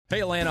Hey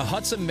Atlanta,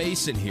 Hudson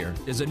Mason here.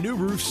 Is a new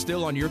roof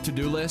still on your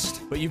to-do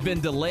list, but you've been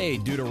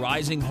delayed due to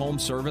rising home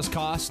service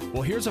costs?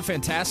 Well, here's a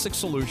fantastic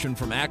solution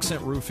from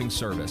Accent Roofing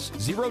Service.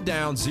 0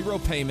 down, 0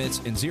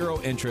 payments, and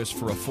 0 interest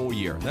for a full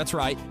year. That's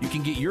right, you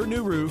can get your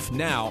new roof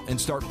now and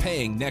start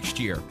paying next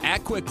year.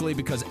 Act quickly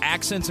because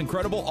Accent's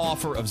incredible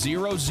offer of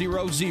 000 with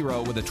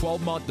a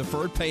 12-month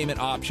deferred payment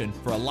option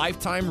for a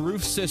lifetime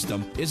roof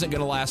system isn't going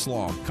to last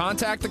long.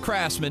 Contact the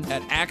craftsman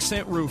at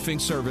Accent Roofing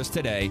Service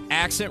today,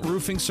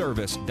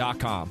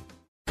 accentroofingservice.com.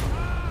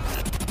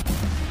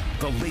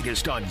 The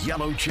latest on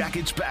Yellow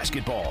Jackets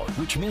basketball,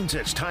 which means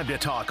it's time to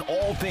talk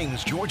all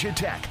things Georgia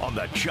Tech on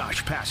the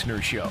Josh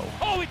Pastner Show.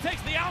 Oh, he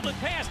takes the outlet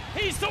pass.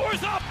 He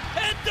soars up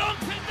and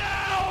dunks it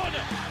down.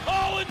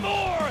 Oh, and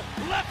more.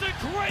 Left a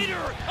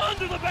crater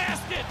under the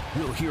basket.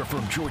 We'll hear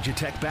from Georgia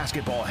Tech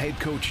basketball head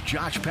coach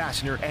Josh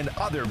Pastner and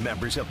other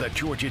members of the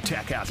Georgia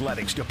Tech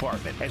athletics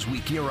department as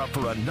we gear up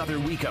for another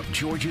week of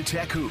Georgia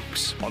Tech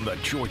hoops on the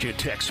Georgia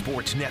Tech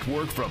Sports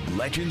Network from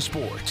Legend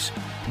Sports.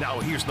 Now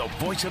here's the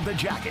voice of the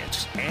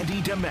Jackets,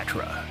 Andy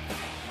Demetra.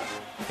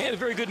 And a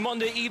very good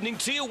Monday evening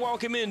to you.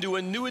 Welcome into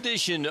a new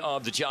edition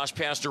of the Josh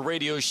Pastner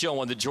Radio Show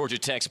on the Georgia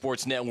Tech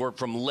Sports Network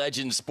from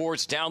Legend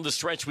Sports. Down the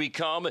stretch we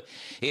come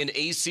in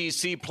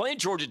ACC play.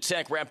 Georgia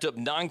Tech wrapped up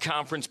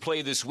non-conference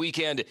play this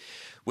weekend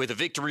with a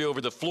victory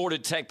over the Florida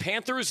Tech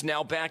Panthers.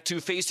 Now back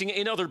to facing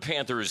another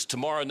Panthers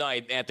tomorrow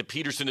night at the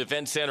Peterson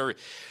Event Center.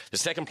 The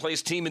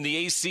second-place team in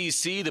the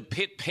ACC, the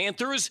Pitt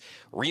Panthers,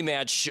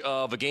 rematch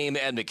of a game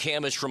at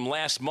McCamish from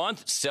last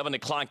month, 7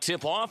 o'clock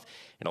tip-off.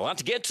 And a lot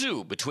to get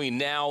to between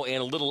now and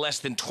a little less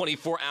than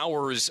 24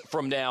 hours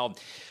from now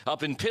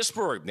up in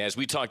Pittsburgh as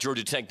we talk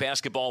Georgia Tech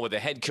basketball with the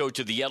head coach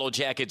of the Yellow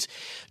Jackets,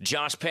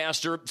 Josh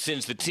Pastner.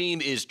 Since the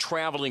team is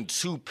traveling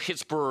to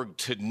Pittsburgh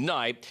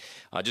tonight,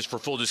 just for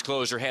full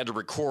disclosure, had to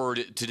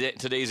record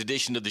today's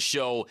edition of the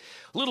show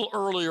a little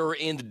earlier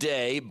in the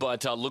day,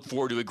 but look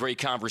forward to a great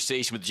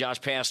conversation with Josh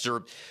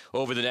Pastner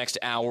over the next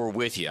hour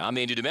with you. I'm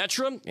Andy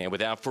Demetra, and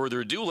without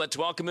further ado, let's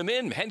welcome him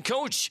in, head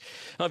coach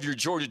of your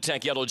Georgia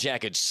Tech Yellow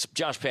Jackets,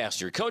 Josh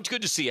Pastner. Coach,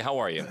 good to see you. How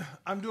are you?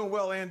 I'm doing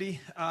well, Andy.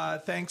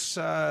 Thanks.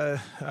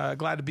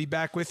 Glad to be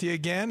back with you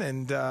again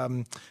and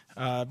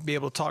be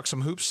able to talk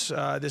some hoops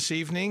this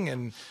evening,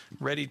 and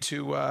ready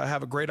to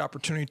have a great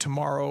opportunity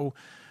tomorrow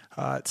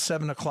at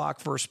 7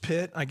 o'clock versus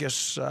Pitt. I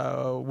guess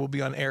we'll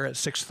be on air at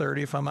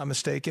 6:30 if I'm not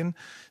mistaken,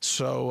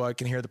 so I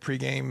can hear the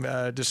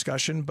pregame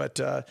discussion. But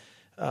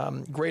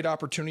great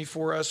opportunity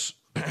for us.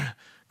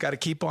 Got to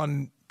keep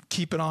on,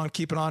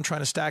 trying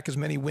to stack as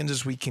many wins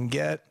as we can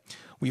get.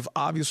 We've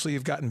obviously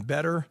have gotten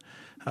better.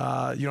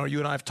 You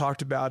and I have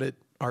talked about it.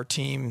 Our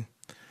team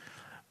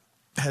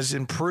has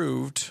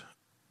improved.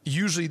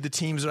 Usually the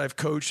teams that I've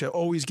coached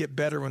always get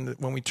better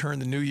when we turn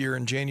the new year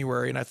in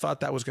January, and I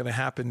thought that was going to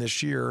happen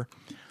this year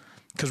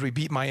because we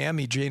beat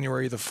Miami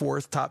January the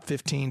 4th, top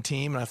 15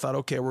 team, and I thought,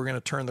 okay, we're going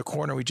to turn the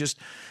corner. We just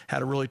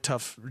had a really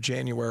tough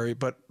January,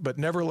 but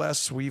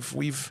nevertheless, we've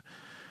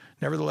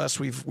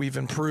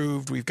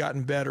improved. We've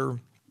gotten better.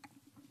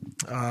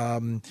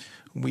 You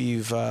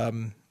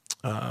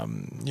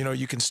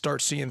can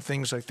start seeing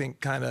things, I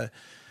think, kind of,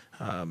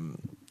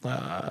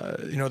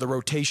 the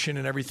rotation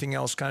and everything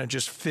else kind of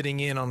just fitting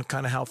in on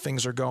kind of how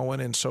things are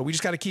going. And so we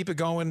just got to keep it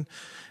going,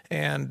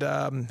 and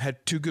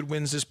had 2 good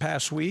wins this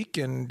past week,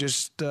 and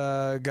just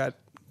got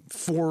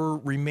 4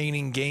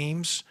 remaining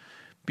games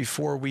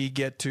before we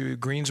get to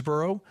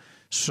Greensboro.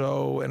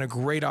 So, and a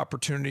great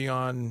opportunity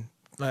on,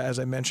 as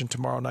I mentioned,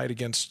 tomorrow night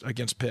against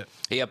Pitt.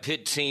 Yeah,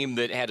 Pitt team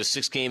that had a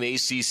 6-game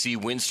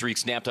ACC win streak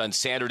snapped on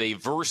Saturday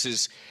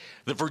versus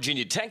the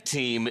Virginia Tech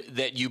team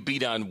that you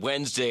beat on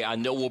Wednesday. I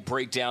know we'll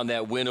break down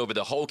that win over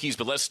the Hokies,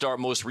 but let's start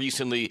most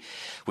recently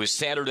with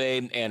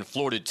Saturday and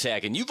Florida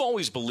Tech. And you've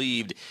always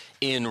believed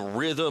in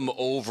rhythm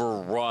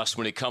over rust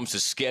when it comes to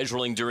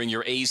scheduling during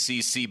your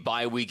ACC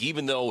bye week.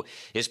 Even though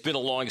it's been a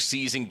long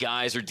season,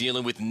 guys are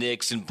dealing with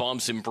nicks and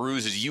bumps and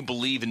bruises. You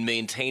believe in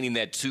maintaining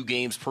that 2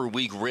 games per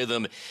week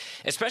rhythm,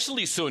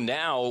 especially so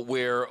now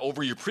where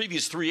over your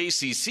previous 3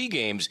 ACC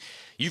games,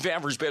 you've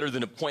averaged better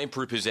than a point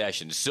per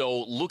possession.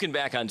 So looking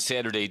back on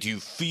Saturday, do you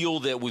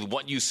feel that with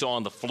what you saw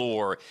on the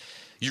floor,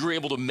 you were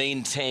able to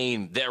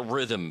maintain that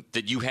rhythm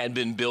that you had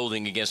been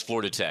building against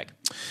Florida Tech?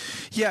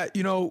 Yeah,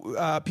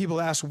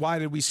 people ask, why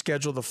did we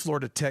schedule the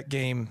Florida Tech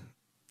game,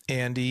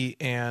 Andy?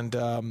 And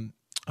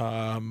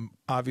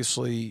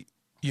obviously,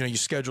 you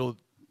scheduled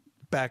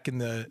back in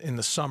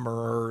the summer,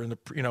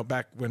 or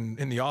back when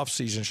in the off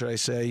season, should I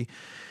say?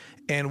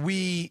 And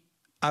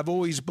I've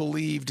always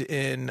believed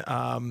in.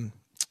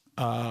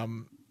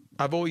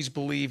 I've always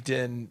believed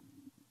in,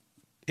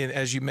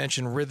 as you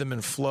mentioned, rhythm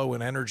and flow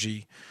and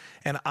energy.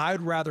 And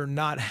I'd rather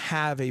not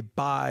have a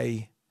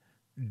bye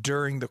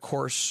during the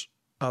course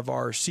of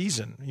our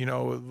season.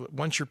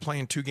 Once you're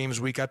playing 2 games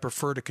a week, I'd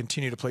prefer to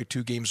continue to play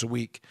 2 games a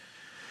week.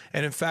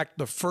 And in fact,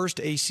 the first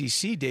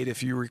ACC date,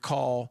 if you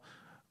recall,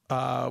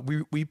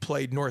 we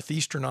played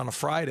Northeastern on a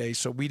Friday,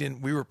 so we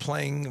were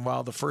playing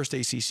while the first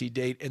ACC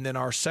date, and then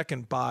our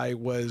second bye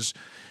was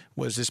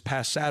this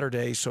past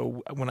Saturday.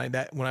 So when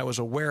I was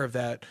aware of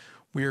that,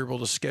 we were able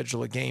to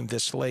schedule a game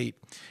this late.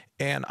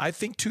 And I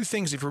think two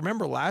things. If you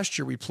remember last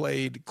year, we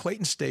played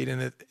Clayton State in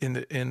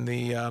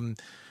the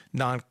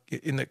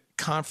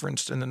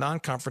non-conference, and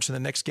the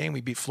next game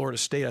we beat Florida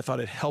State. I thought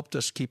it helped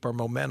us keep our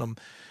momentum.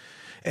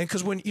 And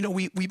because when,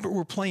 we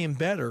were playing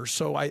better,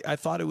 so I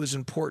thought it was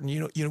important.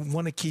 You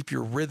want to keep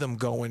your rhythm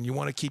going. You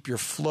want to keep your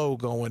flow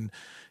going,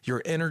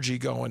 your energy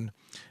going.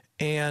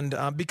 And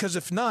because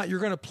if not, you're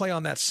going to play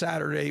on that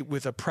Saturday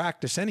with a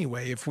practice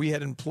anyway. If we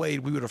hadn't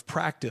played, we would have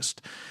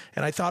practiced.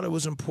 And I thought it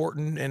was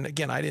important. And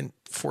again, I didn't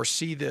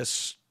foresee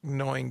this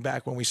knowing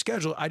back when we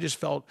scheduled. I just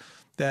felt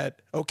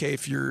that, okay,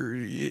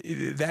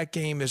 that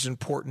game is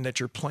important, that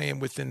you're playing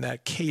within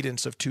that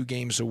cadence of 2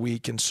 games a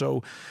week. And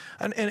so,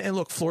 and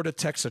look, Florida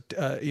Tech's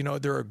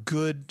they're a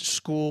good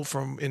school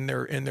in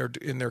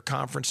their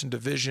conference and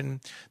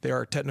division. They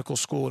are a technical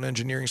school and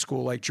engineering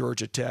school like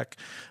Georgia Tech.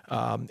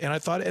 And I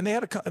thought, and they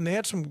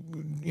had some,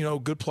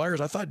 good players.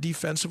 I thought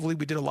defensively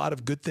we did a lot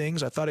of good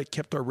things. I thought it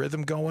kept our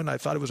rhythm going. I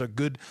thought it was a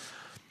good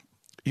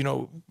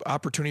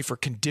opportunity for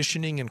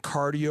conditioning and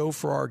cardio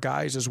for our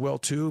guys as well,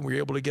 too. We were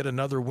able to get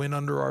another win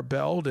under our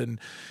belt and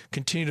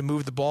continue to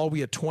move the ball.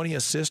 We had 20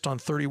 assists on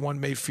 31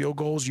 made field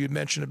goals. You had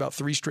mentioned about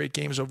 3 straight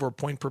games over a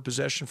point per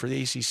possession for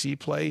the ACC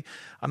play.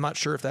 I'm not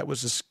sure if that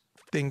was a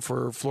thing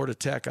for Florida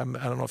Tech. I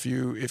don't know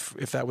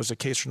if that was the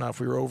case or not, if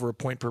we were over a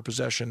point per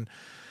possession.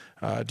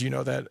 Do you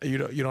know that? You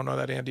don't know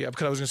that, Andy?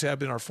 Because I was going to say I've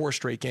been our 4th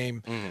straight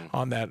game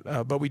on that.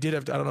 But we did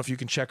have, I don't know if you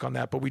can check on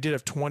that, but we did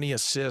have 20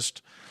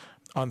 assists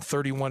on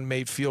 31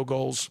 made field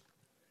goals.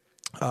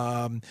 We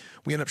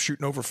ended up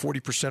shooting over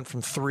 40%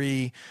 from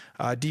 3.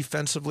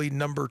 Defensively,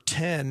 number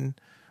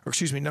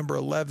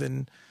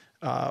 11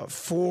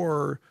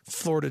 for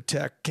Florida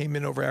Tech came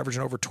in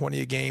averaging over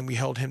 20 a game. We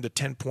held him to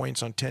 10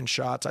 points on 10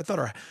 shots. I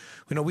thought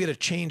we had a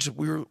change.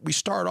 We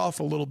started off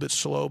a little bit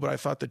slow, but I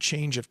thought the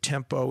change of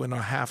tempo in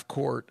our half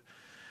court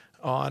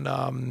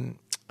on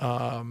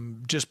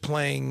just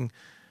playing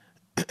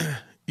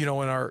in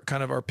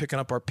our picking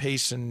up our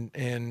pace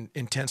and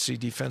intensity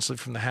defensively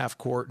from the half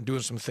court and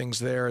doing some things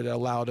there that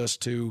allowed us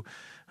to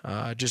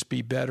just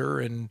be better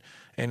and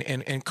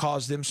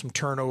cause them some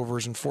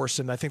turnovers and force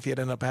them. I think they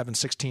ended up having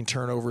 16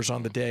 turnovers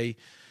on the day.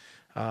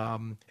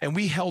 And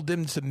we held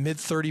them to mid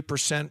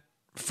 30%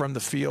 from the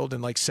field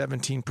and like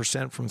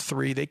 17% from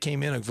 3. They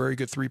came in a very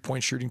good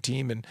 3-point shooting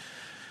team. And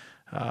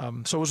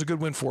so it was a good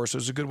win for us. It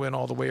was a good win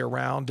all the way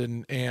around.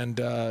 And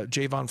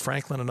Javon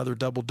Franklin, another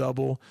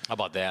double-double. How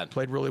about that?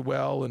 Played really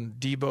well. And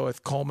Debo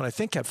at Coleman, I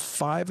think, had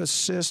 5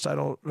 assists.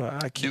 New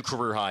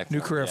career high.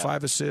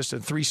 5 assists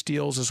and 3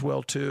 steals as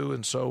well, too.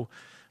 And so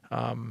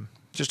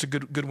just a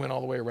good win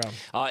all the way around.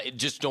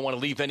 Just don't want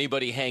to leave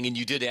anybody hanging.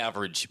 You did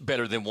average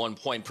better than 1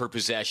 point per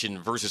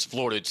possession versus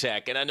Florida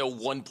Tech. And I know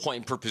 1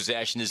 point per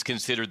possession is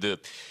considered the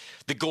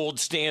gold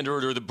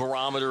standard or the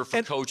barometer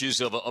for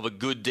coaches of a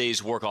good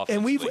day's work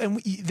offensively.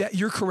 And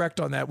you're correct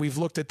on that. We've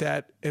looked at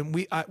that, and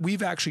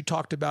we've actually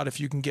talked about if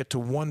you can get to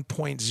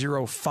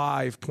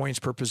 1.05 points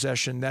per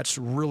possession, that's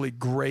really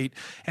great.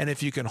 And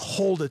if you can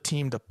hold a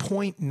team to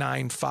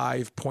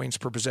 0.95 points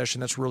per possession,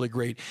 that's really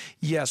great.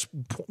 Yes,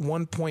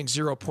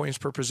 1.0 points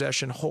per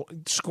possession,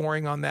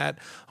 scoring on that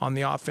on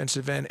the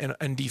offensive end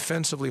and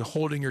defensively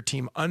holding your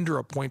team under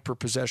a point per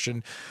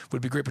possession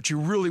would be great. But you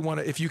really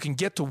want to, if you can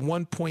get to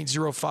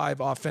 1.05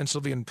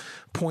 offensively and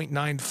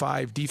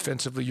 0.95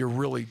 defensively, you're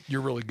really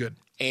good.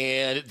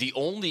 And the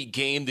only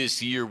game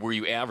this year where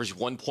you averaged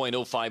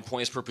 1.05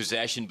 points per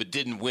possession but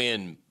didn't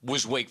win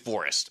was Wake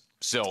Forest.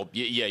 So,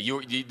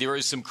 there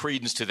is some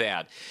credence to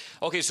that.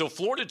 Okay, so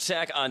Florida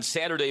Tech on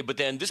Saturday, but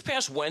then this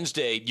past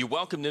Wednesday, you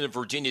welcomed in a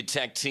Virginia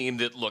Tech team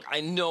that, look,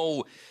 I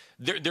know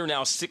they're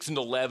now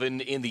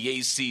 6-11 in the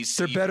ACC.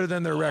 They're better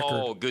than their record.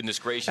 Oh, goodness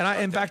gracious.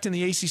 And in fact, in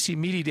the ACC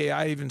Media Day,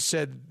 I even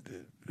said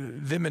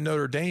them and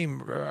Notre Dame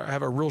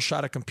have a real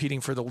shot at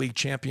competing for the league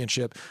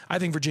championship. I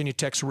think Virginia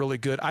Tech's really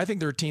good. I think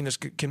they're a team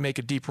that can make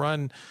a deep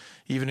run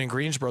even in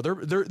Greensboro.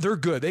 They're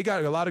good. They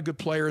got a lot of good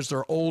players.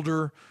 They're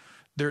older.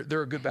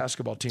 They're a good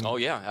basketball team. Oh,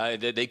 yeah.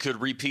 They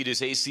could repeat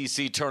as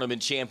ACC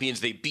tournament champions.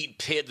 They beat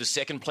Pitt, the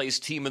second-place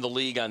team in the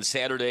league, on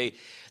Saturday.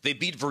 They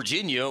beat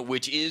Virginia,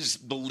 which is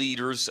the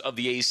leaders of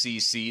the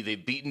ACC.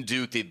 They've beaten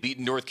Duke. They've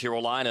beaten North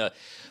Carolina.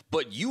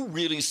 But you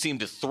really seem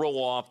to throw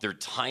off their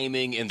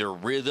timing and their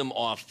rhythm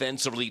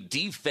offensively,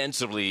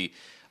 defensively,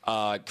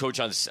 Coach,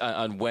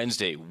 on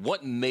Wednesday.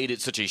 What made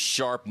it such a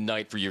sharp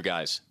night for you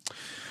guys?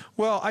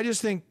 Well, I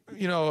just think,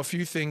 a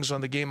few things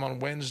on the game on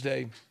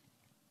Wednesday.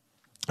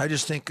 I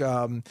just think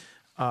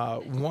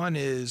one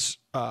is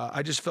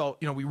I just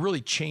felt, we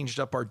really changed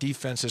up our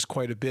defenses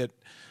quite a bit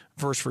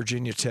versus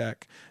Virginia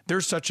Tech.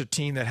 They're such a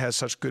team that has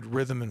such good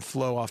rhythm and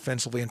flow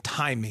offensively and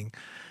timing.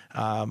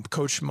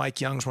 Coach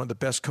Mike Young's one of the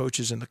best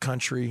coaches in the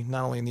country,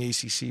 not only in the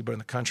ACC, but in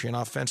the country. And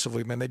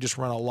offensively, man, they just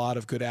run a lot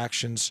of good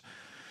actions.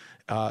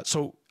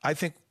 So I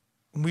think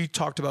we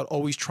talked about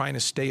always trying to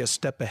stay a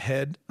step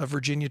ahead of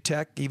Virginia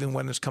Tech, even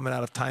when it's coming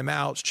out of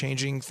timeouts,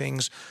 changing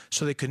things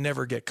so they could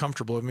never get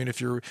comfortable. I mean,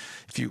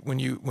 when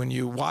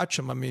you watch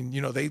them, I mean,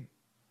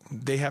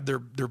 they have their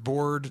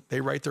board.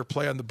 They write their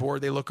play on the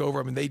board. They look over.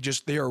 I mean,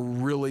 they are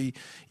really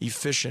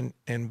efficient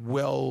and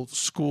well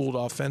schooled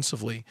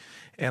offensively.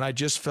 And I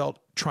just felt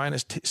trying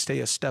to stay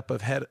a step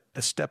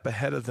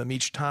ahead of them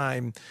each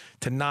time,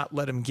 to not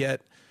let them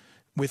get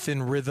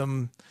within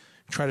rhythm,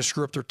 try to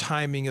screw up their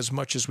timing as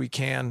much as we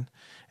can.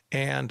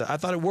 And I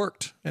thought it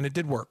worked, and it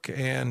did work.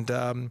 And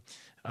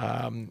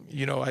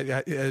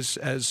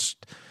as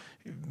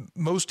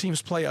most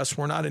teams play us,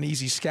 we're not an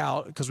easy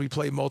scout because we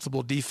play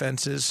multiple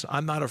defenses.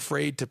 I'm not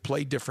afraid to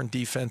play different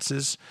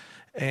defenses.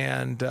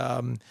 And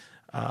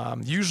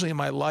usually in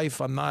my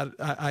life,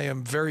 I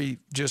am very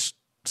just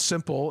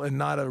simple and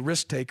not a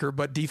risk taker,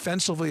 but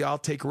defensively I'll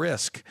take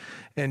risk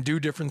and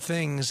do different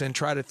things and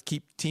try to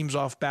keep teams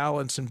off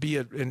balance and be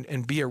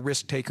a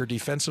risk taker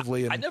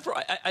defensively. And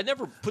I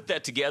never put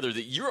that together,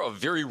 that you're a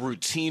very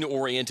routine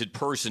oriented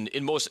person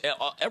in most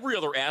every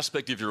other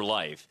aspect of your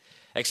life,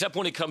 except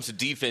when it comes to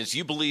defense.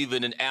 You believe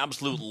in an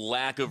absolute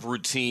lack of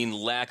routine,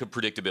 lack of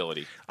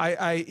predictability.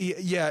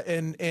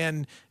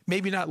 And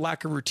maybe not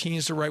lack of routine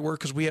is the right word,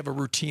 because we have a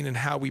routine in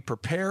how we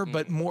prepare,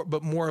 but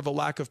more of a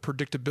lack of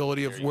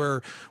predictability of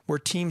where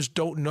teams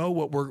don't know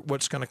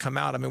what's going to come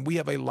out. I mean, we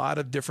have a lot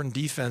of different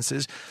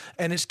defenses,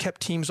 and it's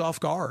kept teams off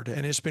guard,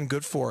 and it's been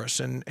good for us.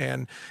 And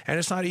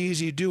it's not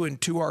easy to do. And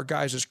to our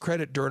guys'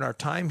 credit, during our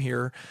time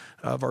here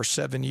of our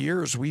 7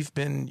 years, we've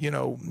been,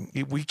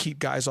 we keep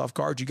guys off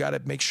guard. You got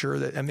to make sure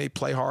that, and they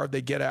play hard,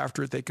 they get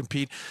after it, they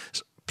compete.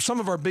 Some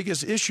of our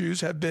biggest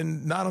issues have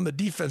been not on the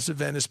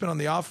defensive end, it's been on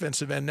the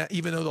offensive end.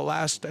 Even though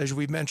as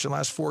we mentioned,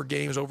 last 4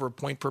 games, over a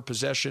point per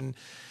possession,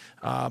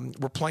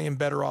 we're playing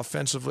better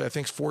offensively. I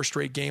think 4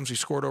 straight games we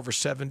scored over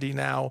 70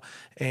 now,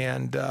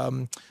 and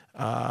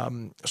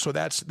so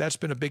that's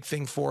been a big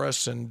thing for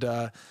us. And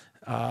but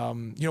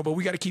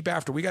we got to keep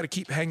after. We got to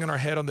keep hanging our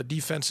head on the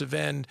defensive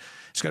end.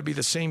 It's got to be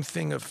the same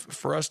thing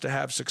for us to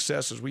have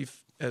success as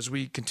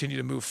we continue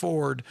to move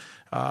forward.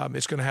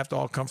 It's going to have to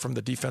all come from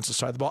the defensive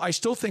side of the ball. I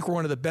still think we're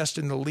one of the best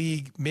in the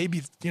league,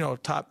 maybe,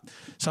 top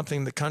something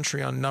in the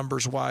country on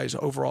numbers-wise,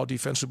 overall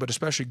defensive, but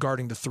especially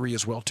guarding the 3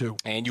 as well, too.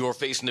 And you are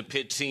facing a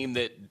Pitt team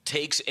that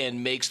takes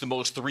and makes the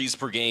most threes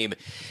per game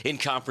in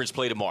conference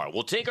play tomorrow.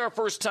 We'll take our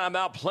first time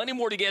out. Plenty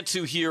more to get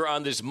to here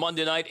on this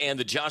Monday night and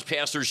the Josh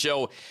Pastner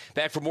Show.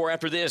 Back for more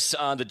after this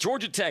on the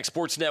Georgia Tech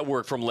Sports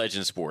Network from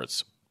Legend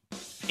Sports.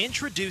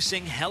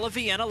 Introducing Hella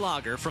Vienna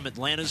Lager from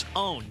Atlanta's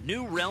own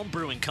New Realm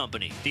Brewing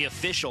Company, the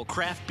official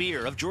craft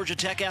beer of Georgia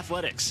Tech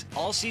Athletics.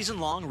 All season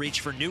long,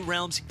 reach for New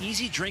Realm's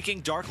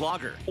easy-drinking dark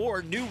lager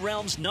or New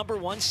Realm's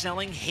 #1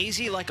 selling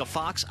Hazy Like a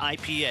Fox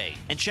IPA.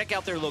 And check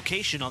out their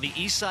location on the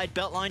East Side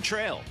Beltline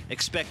Trail.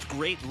 Expect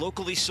great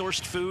locally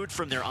sourced food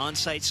from their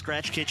on-site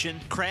scratch kitchen,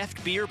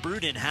 craft beer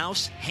brewed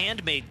in-house,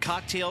 handmade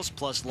cocktails,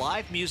 plus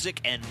live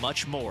music and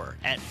much more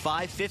at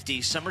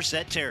 550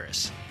 Somerset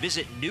Terrace.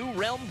 Visit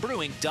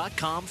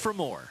newrealmbrewing.com for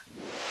more.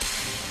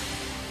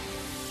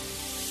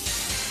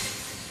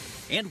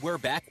 And we're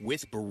back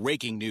with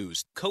breaking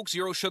news. Coke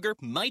Zero Sugar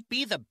might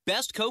be the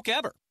best Coke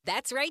ever.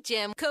 That's right,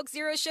 Jim. Coke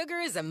Zero Sugar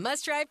is a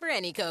must-try for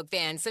any Coke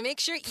fan, so make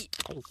sure you...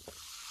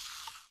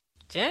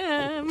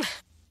 Jim.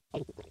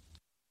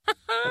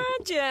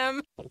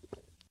 Jim.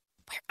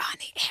 We're on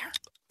the air.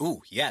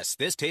 Ooh, yes,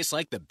 this tastes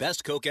like the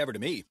best Coke ever to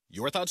me.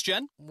 Your thoughts,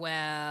 Jen?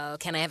 Well,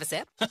 can I have a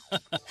sip?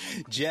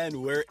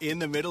 Jen, we're in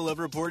the middle of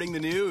reporting the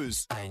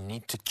news. I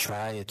need to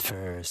try it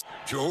first.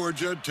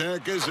 Georgia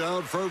Tech is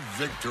out for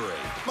victory.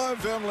 My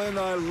family and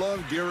I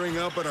love gearing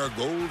up in our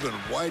gold and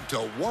white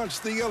to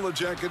watch the Yellow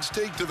Jackets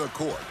take to the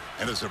court.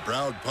 And as a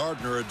proud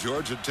partner of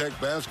Georgia Tech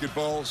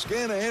basketball,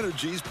 Scana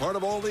Energy's part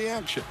of all the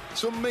action.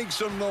 So make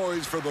some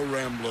noise for the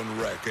Ramblin'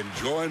 Wreck and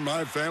join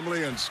my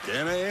family and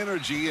Scana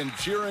Energy in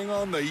cheering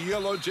on the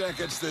Yellow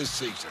Jackets this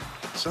season.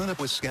 Sign up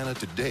with Scana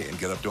today and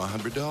get up to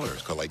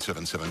 $100. Call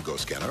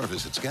 877-GO-SCANA or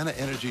visit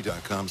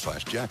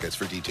scanaenergy.com/jackets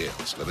for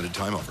details. Limited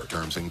time offer.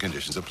 Terms and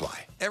conditions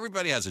apply.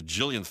 Everybody has a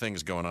jillion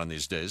things going on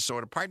these days, so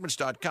at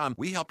Apartments.com,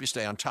 we help you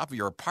stay on top of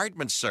your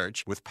apartment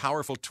search with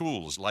powerful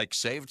tools like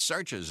saved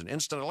searches and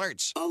instant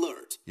alerts.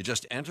 Alert. You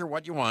just enter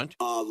what you want.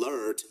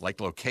 Alert.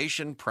 Like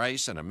location,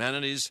 price, and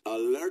amenities.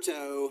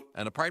 Alerto.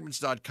 And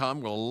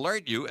Apartments.com will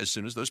alert you as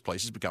soon as those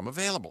places become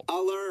available.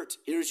 Alert.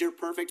 Here's your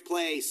perfect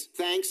place.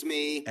 Thanks,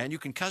 me. And you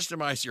can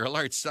customize your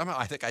alerts. Somehow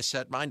I think I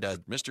set mine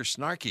to Mr.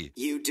 Snarky.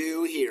 You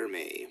do hear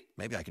me.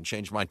 Maybe I can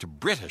change mine to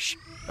British.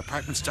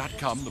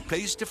 Apartments.com, the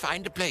place to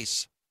find a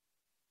place.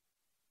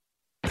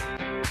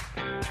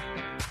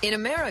 In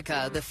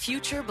America, the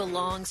future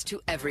belongs to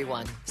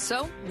everyone.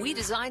 So we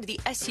designed the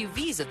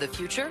SUVs of the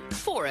future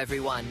for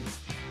everyone.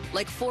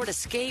 Like Ford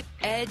Escape,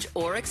 Edge,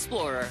 or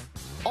Explorer.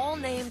 All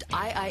named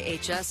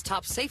IIHS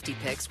top safety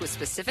picks with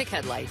specific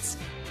headlights.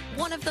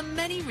 One of the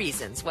many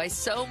reasons why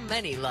so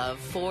many love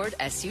Ford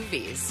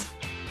SUVs.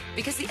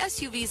 Because the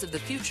SUVs of the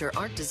future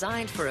aren't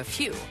designed for a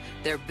few.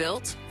 They're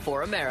built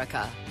for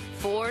America.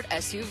 Ford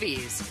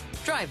SUVs.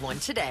 Drive one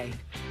today.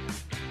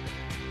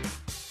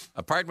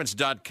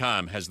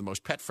 Apartments.com has the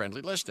most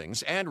pet-friendly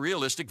listings and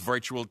realistic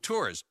virtual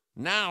tours.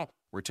 Now,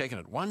 we're taking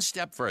it one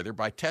step further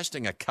by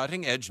testing a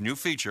cutting-edge new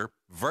feature,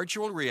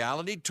 virtual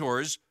reality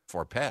tours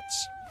for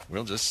pets.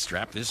 We'll just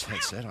strap this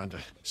headset onto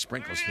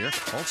Sprinkles here.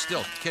 Hold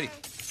still, kitty.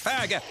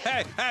 Hey.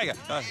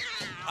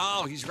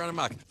 Oh, he's running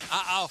amok.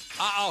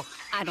 Uh-oh.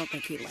 I don't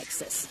think he likes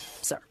this,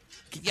 sir.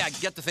 Yeah,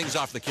 get the things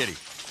off the kitty.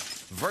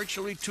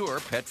 Virtually tour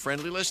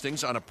pet-friendly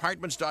listings on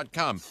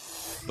Apartments.com.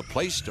 The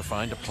place to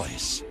find a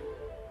place.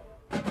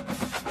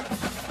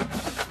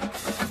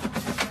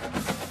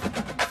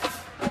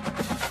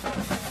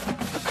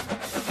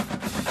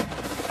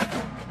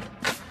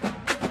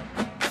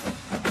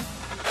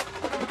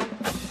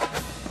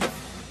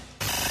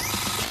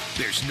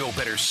 There's no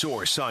better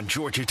source on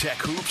Georgia Tech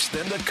hoops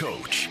than the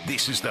coach.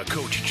 This is the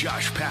Coach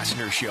Josh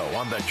Pastner Show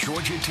on the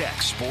Georgia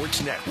Tech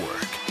Sports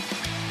Network.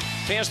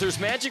 Fans, there's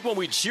magic when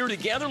we cheer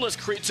together. Let's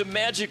create some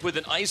magic with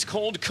an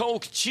ice-cold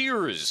Coke.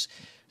 Cheers.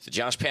 It's the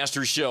Josh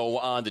Pastner Show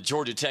on the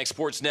Georgia Tech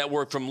Sports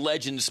Network from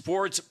Legend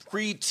Sports.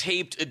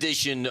 Pre-taped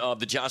edition of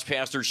the Josh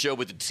Pastner Show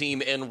with the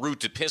team en route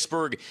to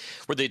Pittsburgh,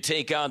 where they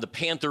take on the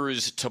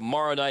Panthers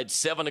tomorrow night,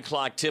 7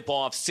 o'clock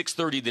tip-off,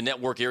 6:30 the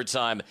network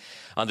airtime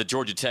on the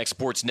Georgia Tech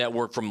Sports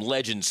Network from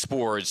Legend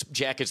Sports.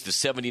 Jackets the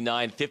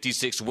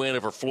 79-56 win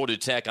over Florida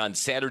Tech on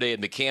Saturday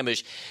at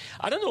McCamish.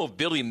 I don't know if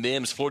Billy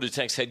Mims, Florida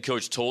Tech's head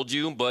coach, told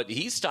you, but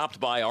he stopped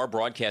by our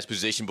broadcast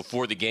position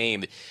before the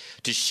game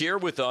to share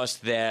with us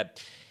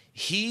that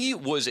he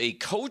was a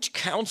coach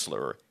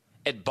counselor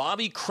at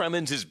Bobby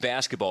Cremins'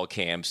 basketball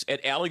camps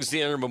at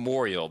Alexander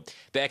Memorial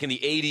back in the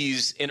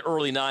 80s and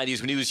early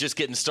 90s when he was just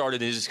getting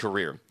started in his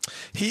career.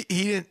 He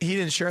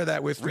didn't share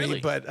that with Really?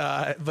 me, but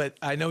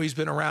I know he's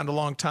been around a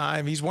long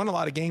time. He's won a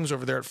lot of games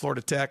over there at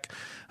Florida Tech,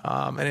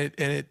 and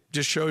it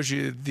just shows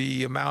you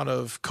the amount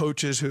of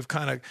coaches who've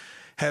kind of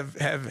have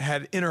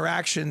had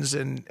interactions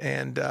and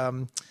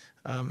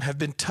have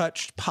been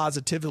touched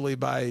positively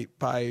by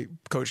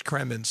Coach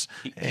Cremins.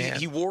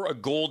 He wore a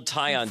gold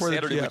tie on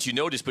Saturday, which you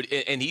noticed,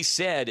 and he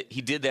said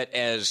he did that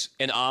as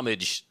an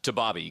homage to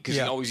Bobby because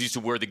he always used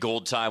to wear the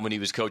gold tie when he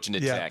was coaching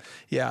at Tech.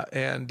 Yeah,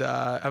 and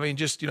I mean,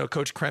 just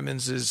Coach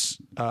Cremins is.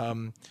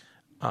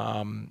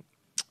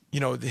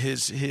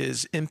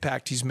 His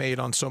impact he's made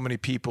on so many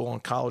people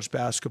on college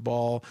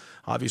basketball,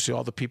 obviously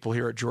all the people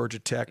here at Georgia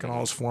Tech and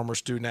all his former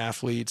student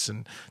athletes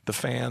and the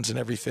fans and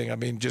everything. I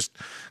mean, just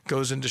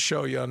goes in to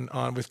show you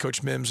on with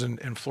Coach Mims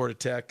and Florida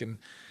Tech. And,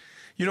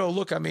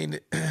 look, I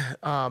mean,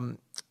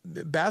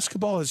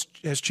 basketball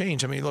has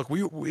changed. I mean, look,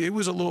 it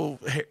was a little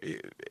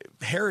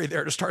hairy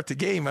there to start the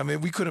game. I mean,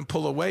 we couldn't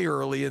pull away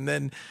early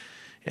and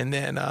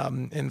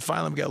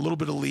finally we got a little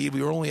bit of lead.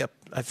 We were only up,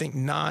 I think,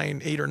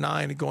 8 or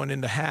 9 going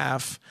into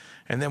half,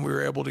 and then we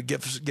were able to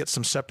get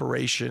some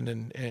separation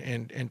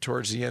and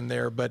towards the end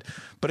there. But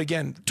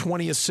again,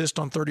 20 assists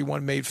on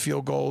 31 made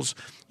field goals.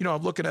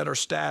 I'm looking at our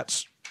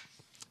stats,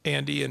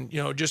 Andy, and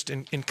just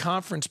in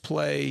conference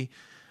play,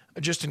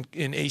 just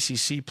in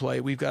ACC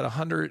play, we've got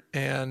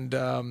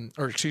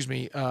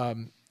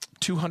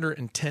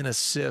 210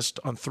 assists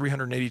on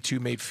 382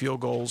 made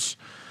field goals.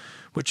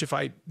 Which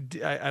I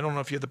don't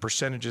know if you have the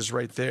percentages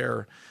right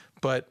there,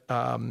 but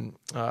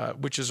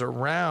which is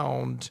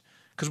around,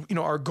 because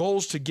our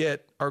goals to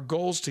get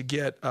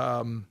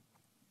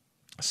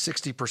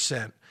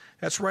 60%.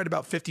 That's right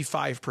about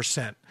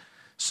 55%.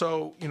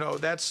 So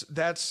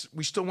that's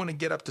we still want to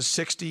get up to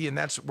 60, and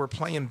we're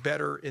playing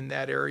better in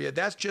that area.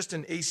 That's just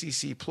an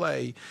ACC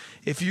play.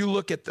 If you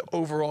look at the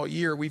overall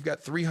year, we've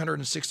got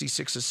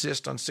 366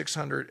 assists on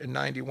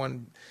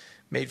 691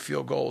 made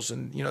field goals,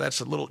 and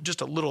that's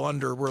just a little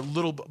under. We're a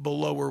little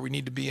below where we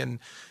need to be in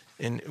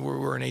where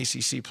we're in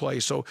ACC play.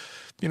 So,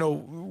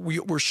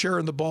 we're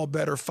sharing the ball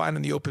better,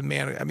 finding the open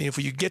man. I mean, if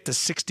you get to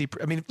 60,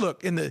 I mean,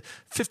 look, in the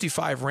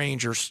 55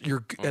 range,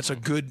 that's a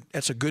good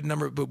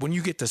number. But when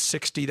you get to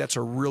 60, that's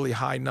a really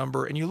high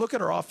number. And you look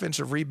at our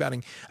offensive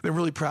rebounding. I've been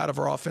really proud of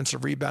our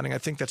offensive rebounding. I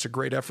think that's a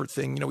great effort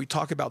thing. We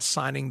talk about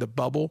signing the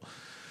bubble.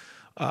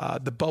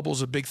 The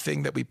bubble's a big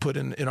thing that we put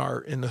in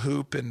the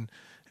hoop, and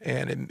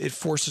it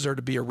forces there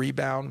to be a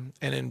rebound.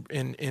 And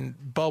in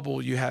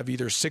bubble, you have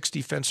either 6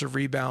 defensive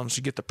rebounds,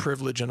 you get the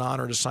privilege and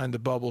honor to sign the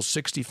bubble,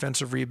 6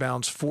 defensive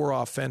rebounds, 4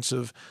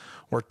 offensive,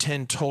 or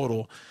 10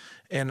 total.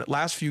 And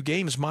last few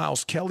games,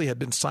 Miles Kelly had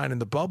been signing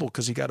the bubble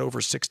because he got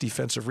over 6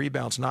 defensive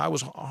rebounds. Now, I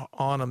was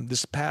on him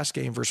this past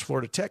game versus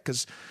Florida Tech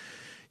because,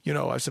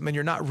 I said, man,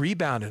 you're not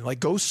rebounding. Like,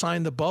 go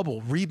sign the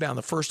bubble, rebound.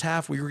 The first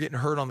half, we were getting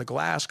hurt on the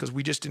glass because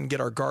we just didn't get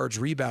our guards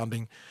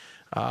rebounding.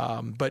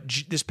 But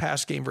this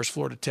past game versus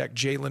Florida Tech,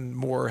 Jalen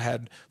Moore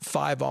had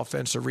 5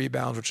 offensive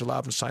rebounds, which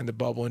allowed him to sign the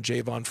bubble, and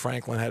Javon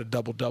Franklin had a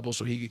double-double,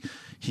 so he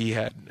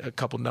had a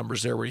couple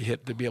numbers there where he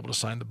hit to be able to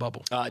sign the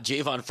bubble.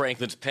 Javon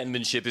Franklin's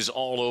penmanship is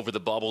all over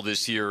the bubble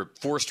this year.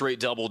 4 straight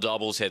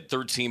double-doubles, had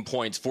 13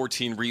 points,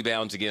 14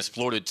 rebounds against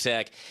Florida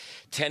Tech.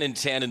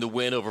 10-10 in the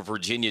win over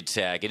Virginia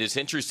Tech. It is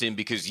interesting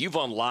because you've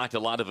unlocked a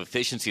lot of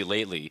efficiency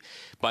lately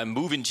by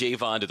moving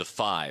Javon to the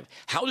 5.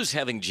 How does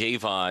having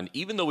Javon,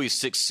 even though he's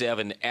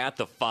 6'7", at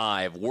the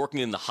 5, working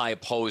in the high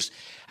post,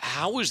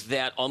 how has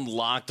that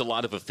unlocked a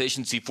lot of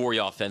efficiency for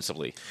you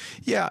offensively?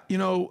 Yeah,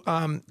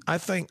 I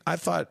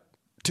thought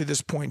to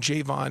this point,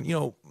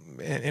 Javon,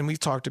 and we've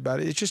talked about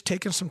it. It's just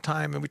taken some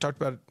time, and we talked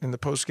about it in the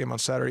post game on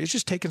Saturday. It's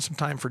just taken some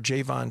time for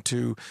Javon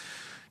to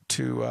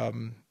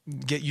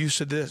get used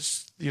to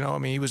this.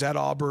 He was at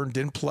Auburn,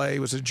 didn't play,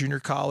 was at junior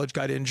college,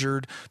 got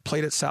injured,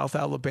 played at South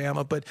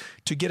Alabama, but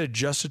to get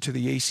adjusted to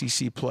the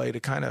ACC play, to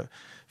kind of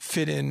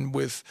fit in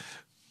with,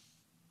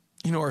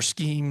 our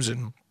schemes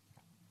and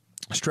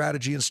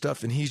strategy and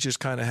stuff, and he's just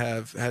kind of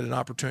had an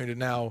opportunity to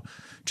now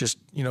just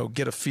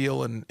get a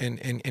feel and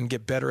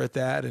get better at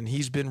that, and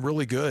he's been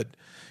really good.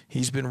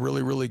 He's been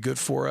really, really good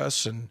for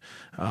us, and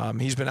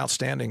he's been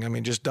outstanding. I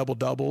mean, just double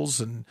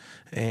doubles and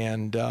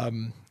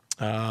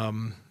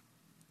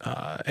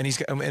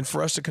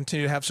for us to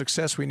continue to have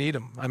success, we need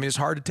him. I mean, it's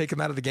hard to take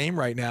him out of the game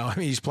right now. I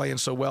mean, he's playing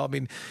so well. I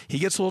mean, he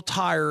gets a little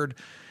tired.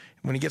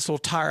 When he gets a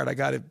little tired, I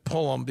got to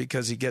pull him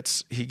because he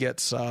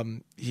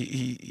doesn't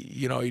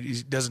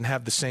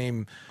have the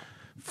same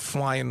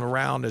flying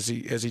around as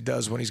he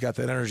does when he's got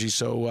that energy.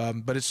 So,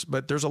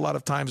 but there's a lot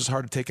of times it's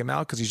hard to take him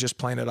out because he's just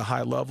playing at a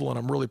high level, and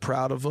I'm really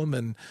proud of him.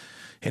 And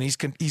he's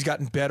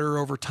gotten better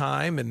over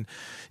time. And,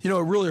 it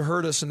really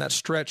hurt us in that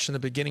stretch in the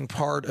beginning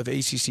part of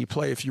ACC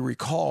play. If you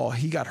recall,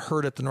 he got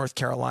hurt at the North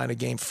Carolina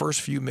game,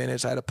 first few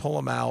minutes. I had to pull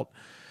him out.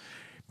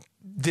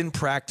 Didn't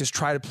practice,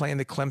 tried to play in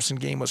the Clemson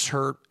game, was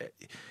hurt.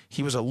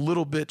 He was a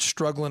little bit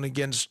struggling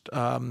against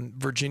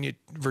Virginia,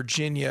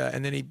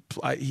 and then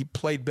he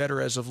played better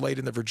as of late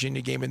in the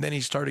Virginia game, and then he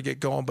started to get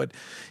going. But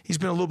he's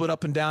been a little bit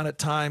up and down at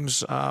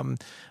times,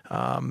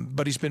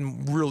 but he's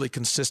been really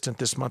consistent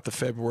this month of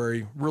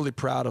February. Really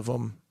proud of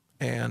him,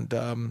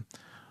 and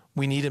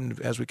we need him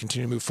as we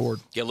continue to move forward.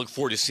 Yeah, look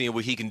forward to seeing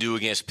what he can do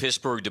against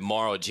Pittsburgh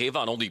tomorrow.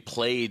 Javon only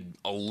played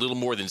a little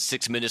more than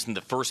 6 minutes in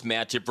the first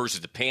matchup versus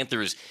the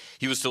Panthers.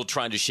 He was still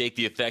trying to shake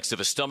the effects of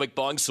a stomach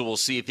bug, so we'll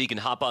see if he can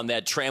hop on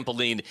that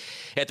trampoline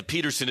at the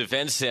Peterson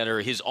Event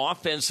Center. His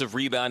offensive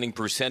rebounding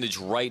percentage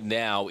right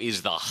now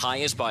is the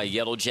highest by a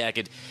Yellow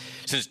Jacket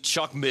since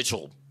Chuck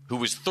Mitchell, who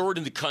was third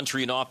in the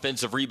country in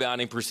offensive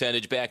rebounding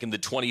percentage back in the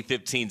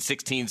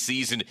 2015-16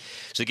 season.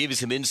 So it gave us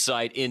some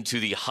insight into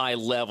the high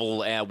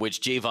level at which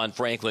Javon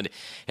Franklin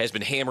has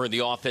been hammering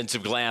the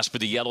offensive glass for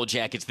the Yellow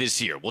Jackets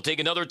this year. We'll take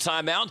another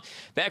timeout.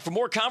 Back for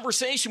more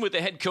conversation with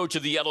the head coach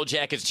of the Yellow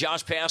Jackets,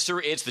 Josh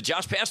Pastner. It's the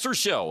Josh Pastner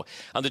Show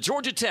on the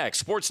Georgia Tech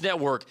Sports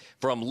Network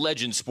from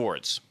Legend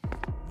Sports.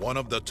 One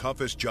of the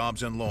toughest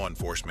jobs in law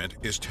enforcement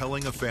is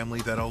telling a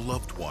family that a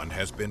loved one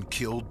has been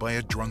killed by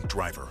a drunk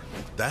driver.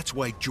 That's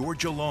why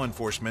Georgia law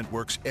enforcement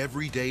works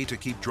every day to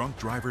keep drunk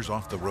drivers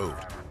off the road.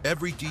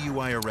 Every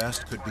DUI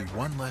arrest could be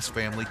one less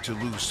family to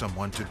lose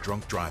someone to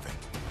drunk driving.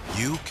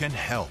 You can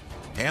help.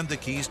 Hand the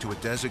keys to a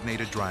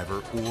designated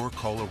driver or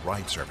call a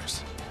ride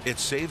service. It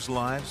saves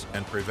lives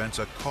and prevents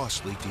a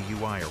costly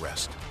DUI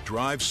arrest.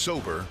 Drive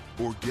sober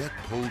or get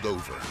pulled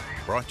over.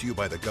 Brought to you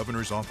by the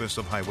Governor's Office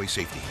of Highway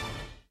Safety.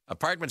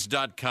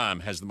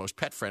 Apartments.com has the most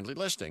pet-friendly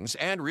listings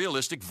and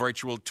realistic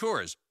virtual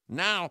tours.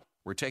 Now,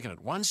 we're taking it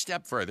one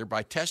step further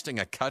by testing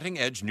a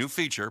cutting-edge new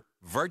feature,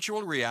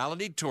 virtual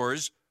reality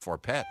tours for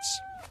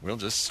pets. We'll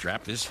just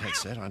strap this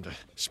headset onto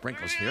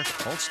Sprinkles here.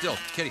 Hold still,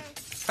 kitty.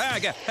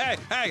 Hey.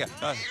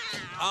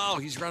 Oh,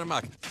 he's running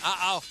amok.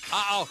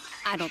 Uh-oh.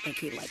 I don't think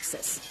he likes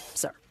this,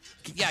 sir.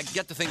 Yeah,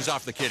 get the things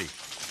off the kitty.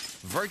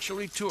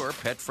 Virtually tour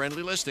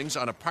pet-friendly listings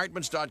on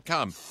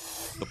Apartments.com.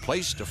 The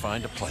place to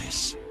find a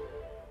place.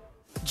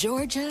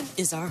 Georgia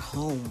is our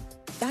home.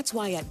 That's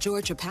why at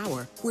Georgia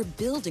Power, we're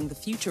building the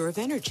future of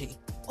energy.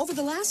 Over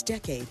the last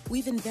decade,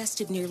 we've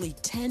invested nearly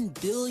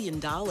 $10 billion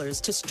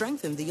to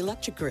strengthen the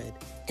electric grid,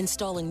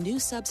 installing new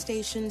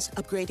substations,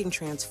 upgrading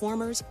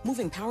transformers,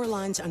 moving power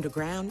lines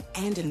underground,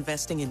 and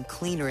investing in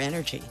cleaner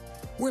energy.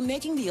 We're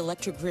making the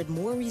electric grid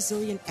more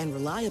resilient and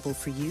reliable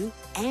for you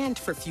and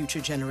for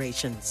future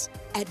generations.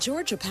 At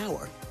Georgia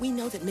Power, we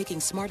know that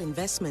making smart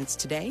investments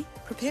today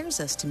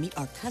prepares us to meet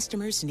our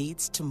customers'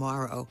 needs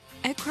tomorrow.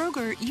 At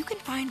Kroger, you can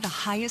find the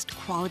highest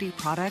quality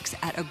products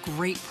at a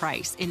great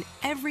price in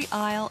every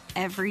aisle,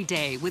 every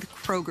day with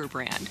Kroger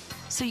brand.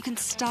 So you can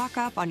stock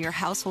up on your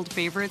household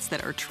favorites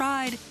that are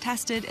tried,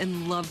 tested,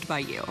 and loved by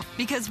you.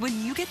 Because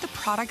when you get the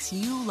products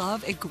you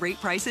love at great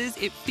prices,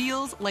 it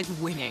feels like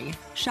winning.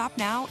 Shop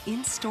now,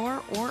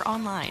 in-store, or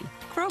online.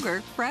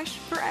 Kroger, fresh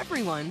for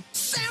everyone.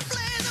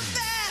 Simply the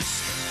best.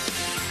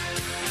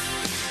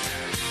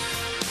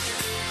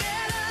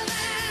 Better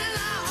than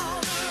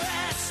all the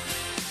rest.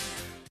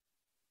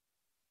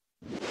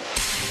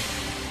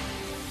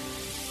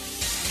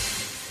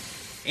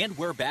 And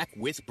we're back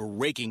with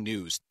breaking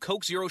news.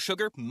 Coke Zero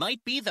Sugar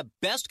might be the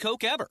best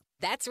Coke ever.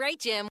 That's right,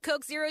 Jim.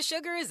 Coke Zero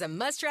Sugar is a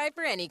must-try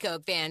for any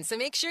Coke fan, so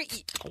make sure you...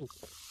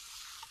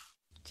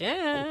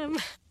 Jim.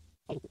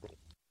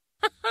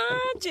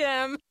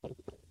 Jim.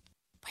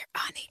 We're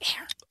on the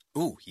air.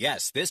 Ooh,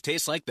 yes, this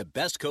tastes like the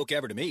best Coke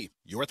ever to me.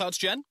 Your thoughts,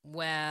 Jen?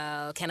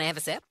 Well, can I have a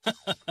sip?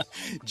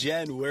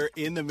 Jen, we're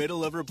in the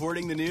middle of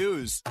reporting the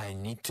news. I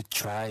need to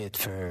try it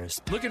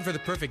first. Looking for the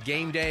perfect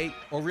game day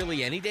or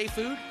really any day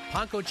food?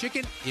 Honko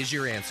Chicken is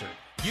your answer.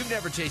 You've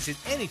never tasted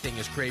anything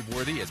as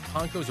crave-worthy as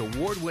Ponko's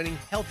award-winning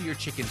healthier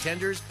chicken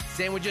tenders,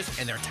 sandwiches,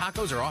 and their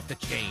tacos are off the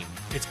chain.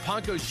 It's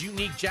Ponko's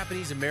unique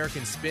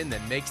Japanese-American spin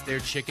that makes their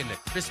chicken the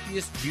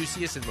crispiest,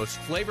 juiciest, and most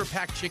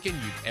flavor-packed chicken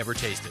you've ever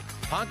tasted.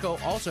 Ponko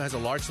also has a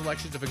large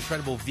selection of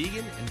incredible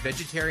vegan and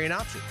vegetarian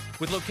options.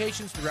 With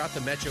locations throughout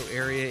the metro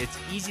area, it's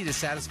easy to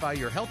satisfy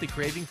your healthy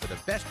craving for the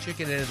best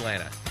chicken in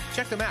Atlanta.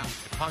 Check them out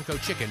at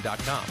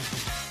ponkochicken.com.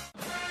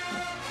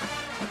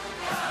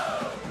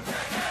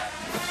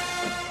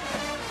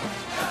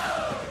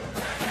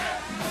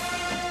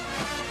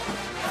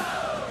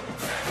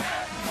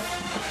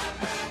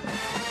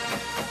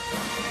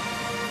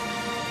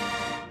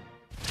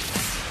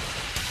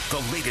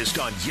 The latest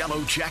on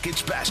Yellow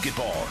Jackets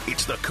basketball.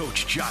 It's the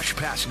Coach Josh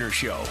Pastner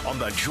Show on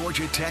the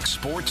Georgia Tech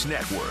Sports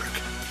Network.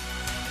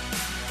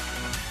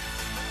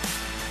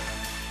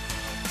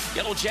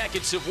 Yellow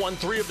Jackets have won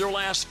 3 of their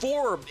last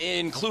 4,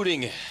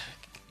 including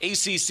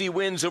ACC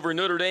wins over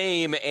Notre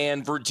Dame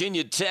and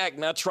Virginia Tech.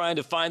 Now trying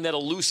to find that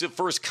elusive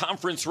first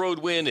conference road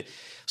win.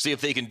 See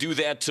if they can do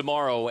that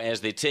tomorrow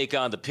as they take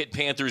on the Pitt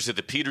Panthers at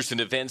the Peterson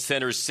Event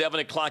Center. 7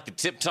 o'clock the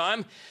tip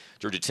time.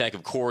 Georgia Tech,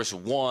 of course,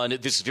 won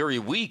this very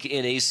week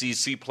in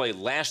ACC play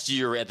last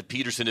year at the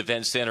Peterson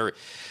Event Center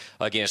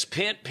against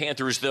Pitt.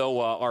 Panthers,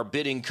 though, are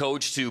bidding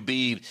Coach to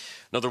be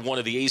another one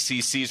of the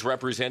ACC's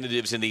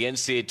representatives in the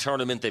NCAA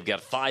tournament. They've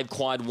got 5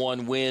 Quad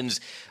 1 wins.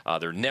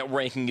 Their net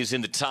ranking is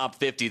in the top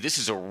 50. This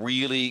is a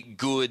really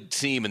good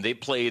team, and they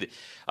played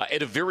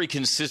at a very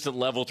consistent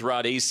level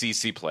throughout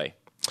ACC play.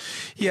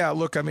 Yeah,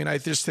 look, I mean, I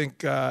just think,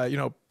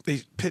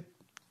 Pitt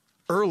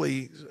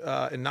early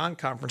in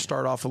non-conference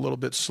start off a little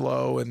bit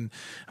slow, and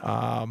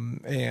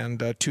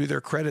to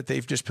their credit,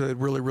 they've just played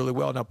really, really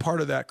well. Now, part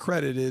of that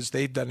credit is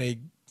they've done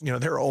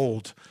they're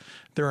old.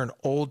 They're an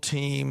old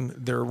team.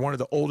 They're one of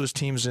the oldest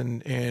teams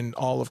in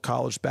all of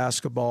college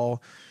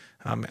basketball.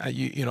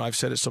 I've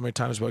said it so many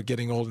times about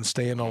getting old and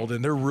staying old,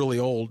 and they're really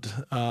old.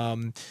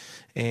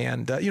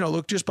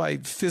 Look, just by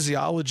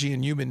physiology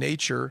and human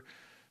nature,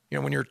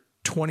 when you're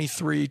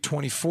 23,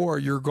 24,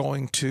 you're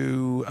going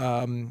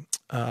to,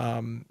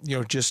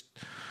 just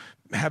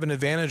have an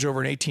advantage over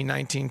an 18,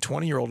 19,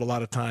 20-year-old a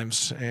lot of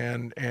times.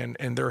 And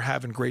they're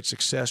having great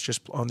success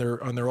just on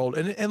their old.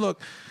 And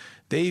look,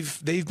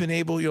 they've been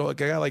able, like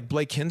a guy like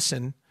Blake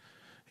Hinson,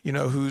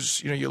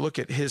 who's, you look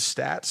at his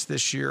stats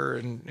this year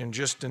and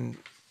just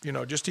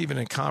even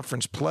in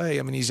conference play,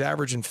 I mean, he's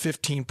averaging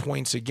 15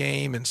 points a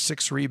game and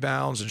 6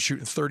 rebounds and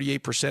shooting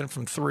 38%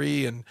 from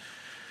 3.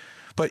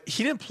 But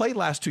he didn't play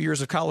last 2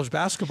 years of college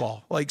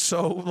basketball. Who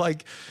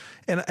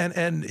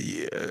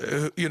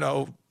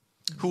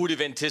would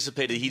have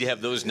anticipated he'd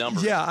have those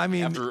numbers? Yeah, I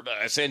mean, after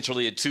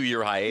essentially a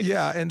 2-year hiatus.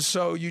 Yeah, and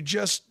so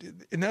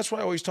and that's what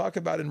I always talk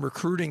about in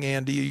recruiting,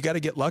 Andy. You got to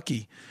get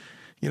lucky.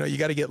 You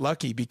got to get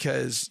lucky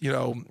because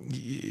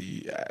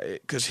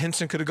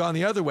Hinson could have gone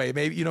the other way,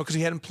 maybe, because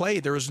he hadn't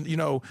played. There was,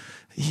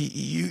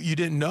 you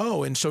didn't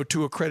know, and so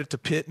to a credit to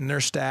Pitt and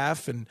their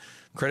staff, and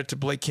credit to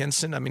Blake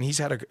Hinson. I mean, he's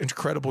had an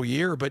incredible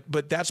year,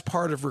 but that's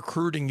part of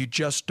recruiting. You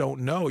just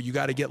don't know. You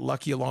got to get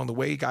lucky along the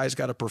way. Guys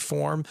got to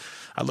perform.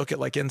 I look at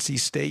like NC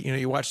State.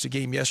 You watched the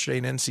game yesterday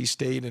in NC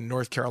State and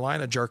North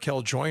Carolina.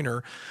 Jarkel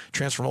Joyner,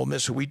 transfer from Ole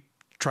Miss, who we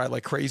tried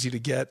like crazy to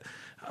get.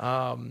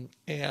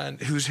 And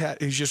who's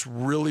just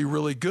really,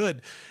 really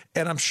good.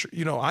 And I'm sure,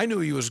 I knew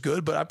he was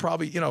good, but I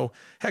probably,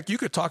 heck, you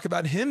could talk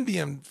about him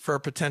being for a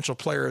potential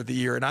player of the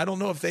year. And I don't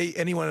know if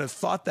anyone had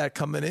thought that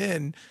coming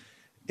in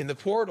the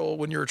portal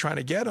when you were trying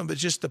to get him. But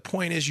just the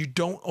point is, you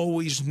don't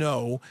always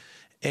know,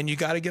 and you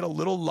got to get a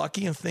little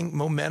lucky and think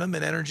momentum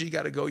and energy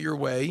got to go your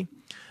way.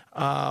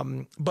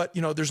 But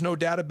there's no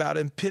doubt about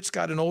it. And Pitt's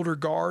got an older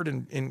guard,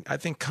 and I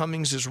think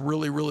Cummings is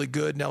really, really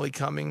good. Nelly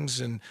Cummings,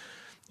 and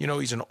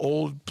he's an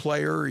old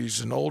player. He's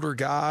an older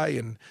guy.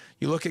 And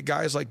you look at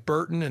guys like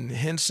Burton and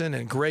Hinson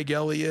and Greg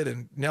Elliott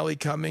and Nelly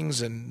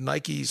Cummings and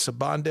Nike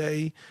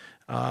Sabande,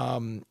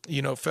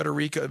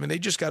 Federico. I mean, they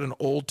just got an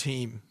old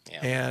team.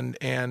 Yeah.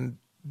 And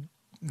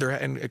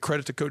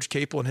credit to Coach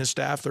Capel and his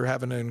staff. They're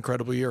having an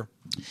incredible year.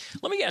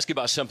 Let me ask you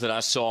about something I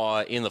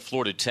saw in the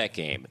Florida Tech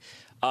game.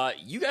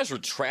 You guys were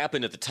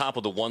trapping at the top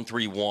of the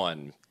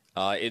 1-3-1.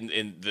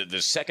 In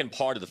the second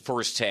part of the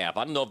first half.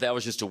 I don't know if that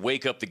was just to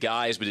wake up the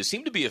guys, but it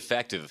seemed to be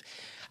effective.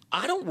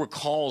 I don't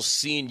recall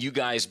seeing you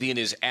guys being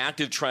as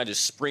active trying to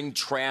spring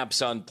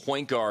traps on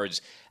point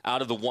guards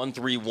out of the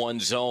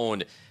 1-3-1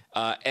 zone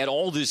at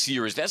all this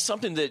year. Is that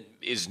something that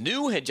is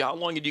new? How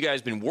long had you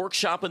guys been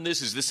workshopping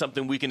this? Is this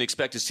something we can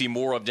expect to see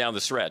more of down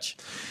the stretch?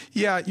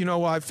 Yeah,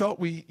 I felt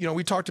we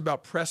talked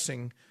about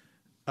pressing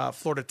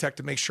Florida Tech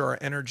to make sure our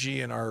energy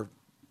and our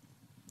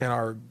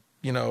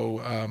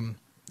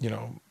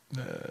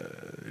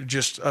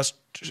just us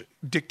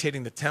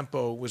dictating the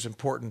tempo was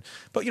important.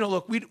 But,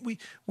 look, we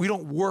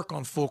don't work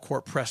on full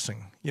court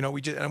pressing.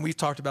 We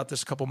talked about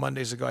this a couple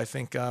Mondays ago. I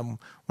think one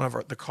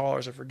of the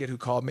callers, I forget who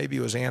called, maybe it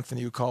was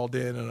Anthony who called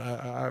in, and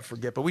I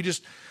forget. But we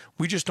just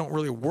don't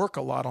really work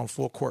a lot on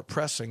full court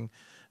pressing.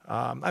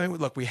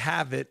 Look, we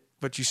have it.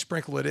 but you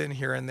sprinkle it in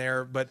here and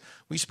there. But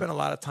we spent a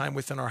lot of time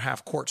within our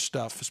half court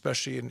stuff,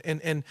 especially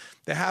and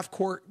the half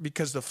court,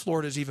 because the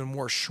floor is even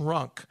more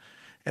shrunk,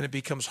 and it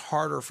becomes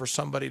harder for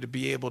somebody to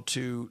be able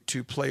to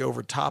play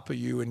over top of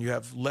you, and you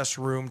have less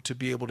room to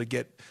be able to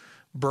get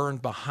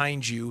burned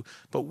behind you.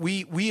 But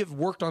we have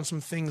worked on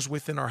some things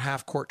within our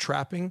half court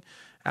trapping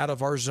out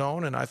of our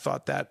zone, and I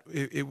thought that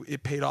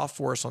it paid off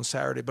for us on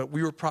Saturday. But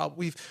we were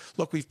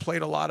we've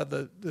played a lot of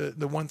the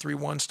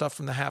 1-3-1 stuff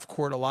from the half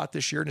court a lot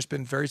this year, and it's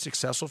been very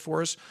successful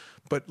for us.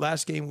 But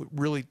last game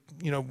really,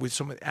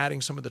 with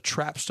adding some of the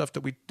trap stuff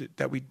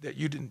that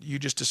you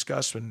just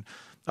discussed and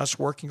us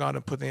working on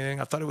and putting it in,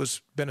 I thought it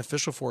was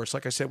beneficial for us.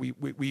 Like I said,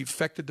 we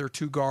affected their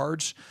two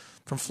guards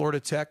from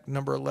Florida Tech,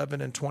 number 11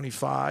 and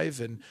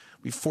 25, and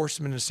we forced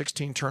them into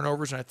 16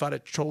 turnovers, and I thought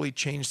it totally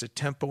changed the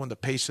tempo and the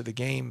pace of the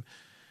game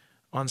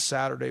on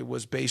Saturday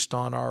was based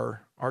on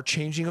our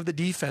changing of the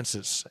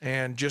defenses,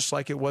 and just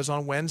like it was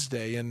on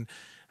Wednesday, and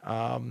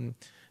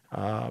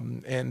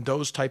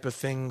those type of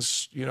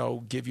things,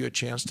 give you a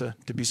chance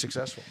to be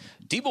successful.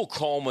 Debo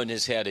Coleman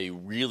has had a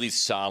really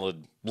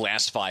solid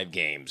last 5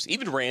 games.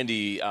 Even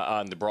Randy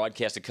on the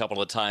broadcast a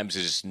couple of times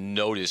has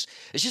noticed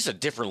it's just a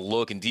different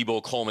look in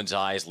Debo Coleman's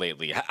eyes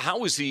lately.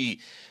 How has he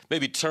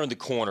maybe turned the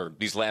corner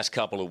these last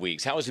couple of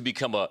weeks? How has he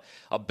become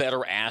a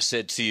better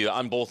asset to you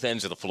on both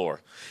ends of the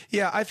floor?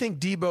 Yeah, I think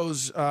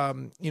Debo's,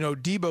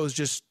 Debo's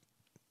just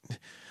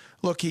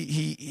look.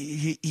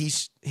 He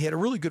had a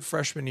really good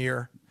freshman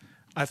year.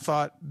 I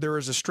thought there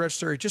was a stretch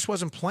there. He just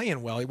wasn't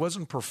playing well. He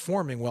wasn't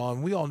performing well.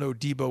 And we all know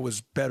Debo was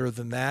better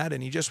than that.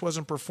 And he just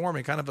wasn't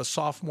performing, kind of a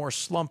sophomore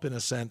slump in a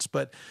sense.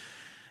 But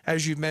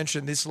as you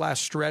mentioned, this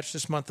last stretch,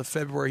 this month of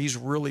February, he's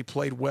really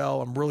played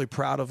well. I'm really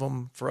proud of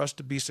him. For us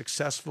to be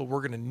successful,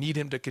 we're going to need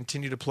him to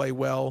continue to play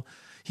well.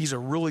 He's a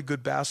really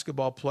good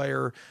basketball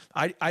player.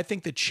 I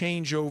think the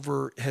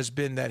changeover has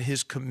been that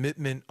his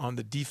commitment on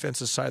the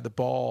defensive side of the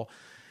ball,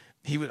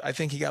 I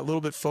think he got a little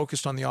bit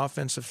focused on the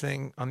offensive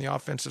thing. On the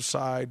offensive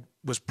side,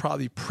 was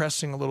probably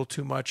pressing a little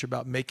too much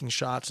about making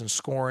shots and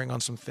scoring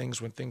on some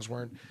things when things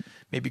weren't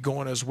maybe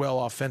going as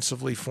well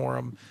offensively for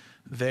him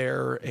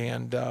there.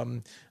 And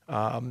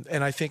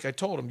I think I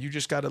told him, you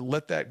just got to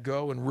let that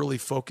go and really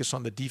focus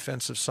on the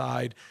defensive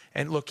side.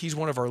 And look, he's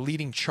one of our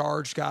leading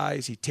charge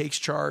guys. He takes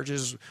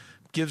charges,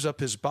 gives up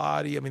his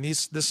body. I mean,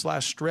 this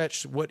last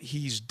stretch, what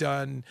he's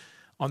done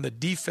on the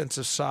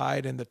defensive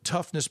side and the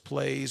toughness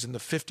plays and the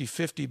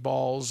 50-50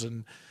 balls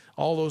and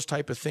all those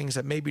type of things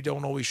that maybe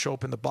don't always show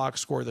up in the box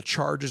score, the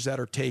charges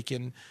that are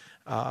taken,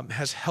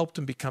 has helped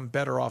him become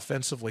better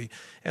offensively.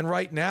 And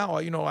right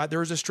now, there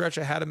was a stretch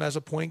I had him as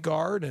a point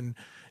guard, and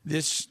in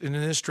this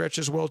stretch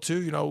as well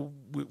too.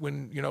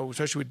 When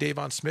especially with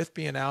Davon Smith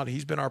being out,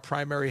 he's been our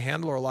primary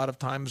handler a lot of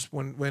times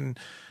when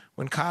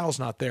Kyle's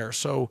not there.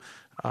 So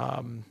we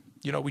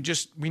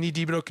need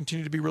Debo to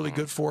continue to be really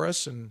good for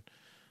us, and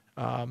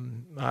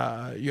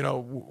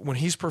when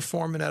he's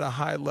performing at a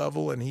high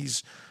level and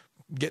he's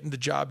getting the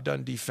job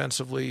done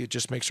defensively, it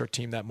just makes our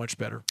team that much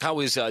better. How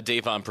is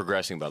Davon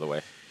progressing, by the way?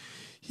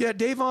 Yeah,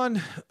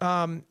 Davon,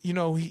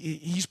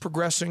 he's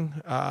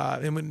progressing.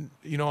 And when,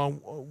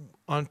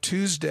 on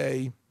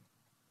Tuesday,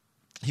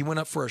 he went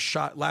up for a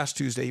shot. Last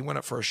Tuesday, he went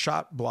up for a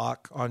shot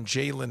block on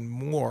Jalen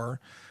Moore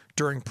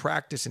during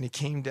practice, and he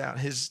came down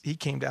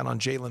on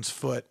Jalen's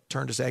foot,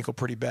 turned his ankle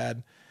pretty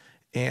bad.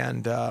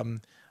 And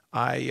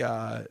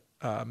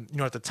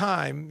at the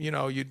time,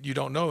 you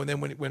don't know. And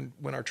then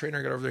when our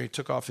trainer got over there, he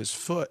took off his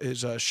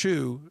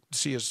shoe to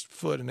see his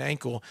foot and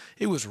ankle.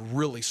 It was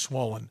really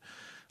swollen.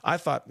 I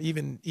thought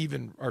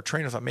even our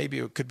trainer thought maybe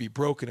it could be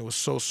broken. It was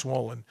so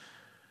swollen.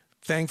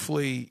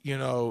 Thankfully,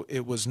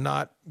 it was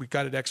not. We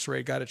got it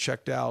X-rayed, got it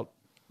checked out.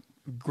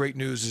 Great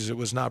news is it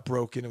was not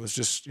broken. It was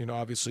just,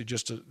 obviously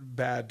just a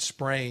bad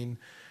sprain.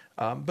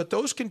 But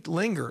those can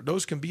linger.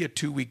 Those can be a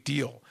 2-week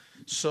deal.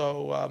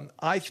 So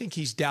I think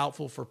he's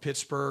doubtful for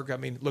Pittsburgh. I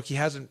mean, look, he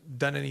hasn't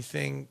done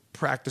anything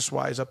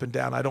practice-wise up and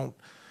down. I don't,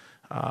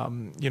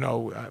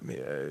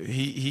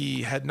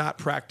 he had not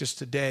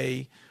practiced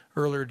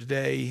earlier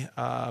today.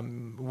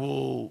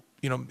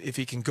 If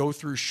he can go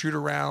through shoot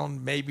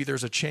around, maybe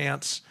there's a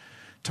chance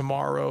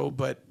tomorrow.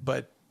 But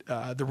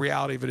the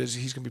reality of it is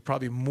he's going to be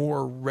probably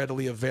more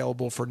readily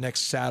available for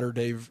next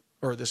Saturday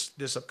or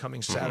this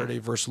upcoming Saturday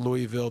versus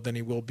Louisville than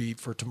he will be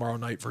for tomorrow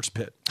night versus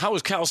Pitt. How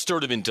has Kyle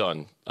Sturdivant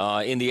done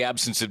in the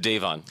absence of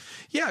Davon?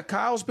 Yeah,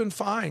 Kyle's been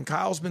fine.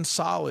 Kyle's been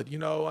solid.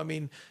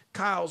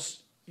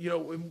 Kyle's,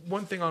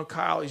 one thing on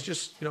Kyle, he's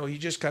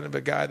just kind of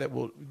a guy that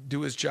will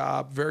do his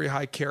job. Very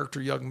high character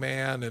young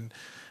man. And,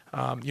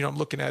 I'm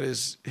looking at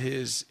his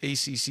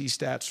ACC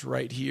stats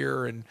right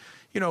here. And,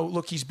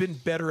 look, he's been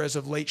better as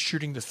of late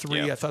shooting the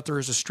three. Yeah. I thought there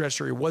was a stretch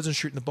where he wasn't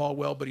shooting the ball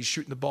well, but he's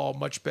shooting the ball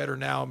much better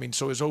now. I mean,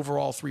 so his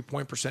overall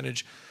 3-point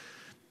percentage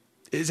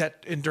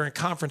during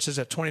conferences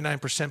at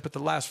 29%, but the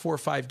last 4 or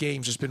 5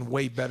 games has been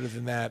way better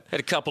than that. Had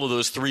a couple of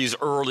those threes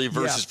early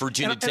versus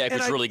Virginia Tech,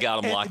 which really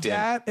got him locked in.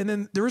 And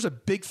then there was a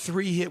big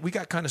 3 hit. We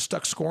got kind of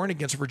stuck scoring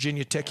against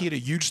Virginia Tech. He had a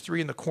huge 3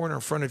 in the corner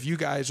in front of you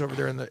guys over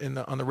there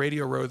on the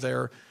radio row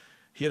there.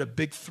 He had a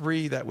big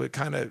three that would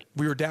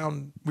we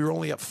were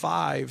only up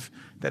 5,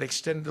 that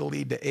extended the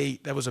lead to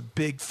 8. That was a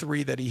big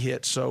three that he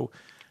hit. So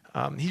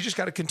he's just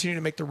got to continue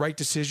to make the right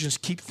decisions,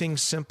 keep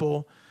things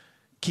simple,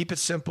 keep it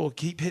simple,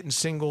 keep hitting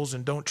singles,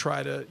 and don't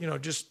try to,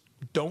 just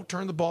don't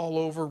turn the ball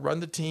over,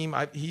 run the team.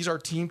 He's our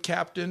team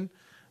captain.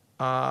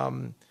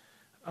 And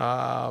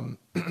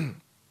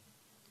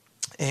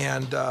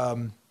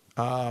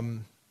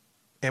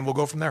we'll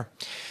go from there.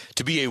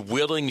 To be a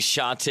willing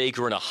shot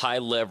taker in a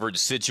high-leverage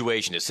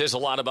situation. It says a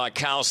lot about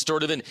Kyle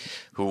Sturdivant,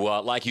 who,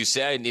 like you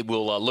said,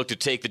 will look to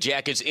take the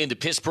Jackets into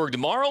Pittsburgh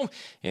tomorrow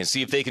and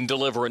see if they can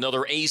deliver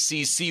another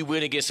ACC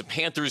win against a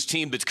Panthers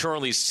team that's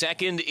currently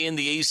second in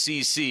the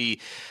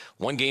ACC,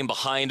 1 game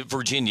behind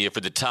Virginia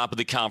for the top of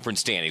the conference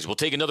standings. We'll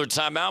take another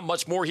timeout.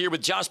 Much more here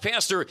with Josh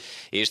Pastner.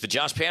 It's the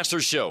Josh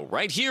Pastner Show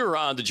right here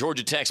on the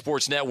Georgia Tech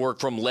Sports Network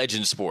from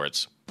Legend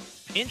Sports.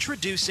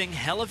 Introducing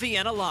Hella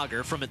Vienna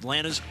Lager from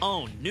Atlanta's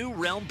own New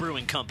Realm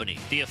Brewing Company,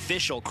 the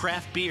official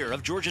craft beer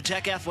of Georgia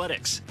Tech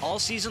Athletics. All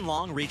season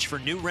long, reach for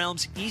New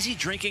Realm's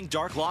easy-drinking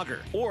dark lager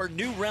or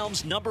New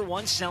Realm's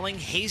 #1 selling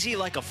Hazy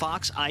Like a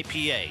Fox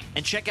IPA.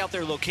 And check out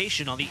their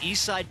location on the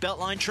East Side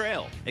Beltline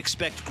Trail.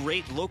 Expect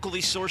great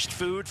locally sourced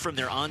food from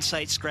their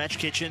on-site scratch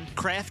kitchen,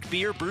 craft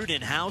beer brewed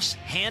in-house,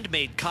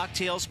 handmade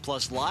cocktails,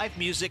 plus live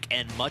music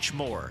and much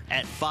more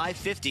at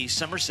 550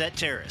 Somerset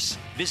Terrace.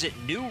 Visit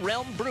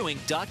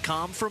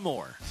NewRealmBrewing.com for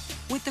more.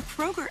 With the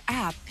Kroger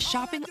app,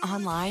 shopping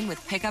online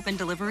with pickup and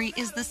delivery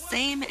is the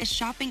same as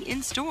shopping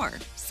in-store.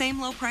 Same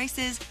low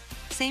prices,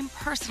 same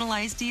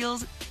personalized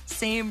deals,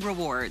 same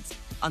rewards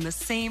on the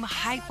same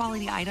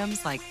high-quality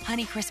items like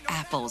Honeycrisp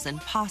apples and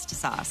pasta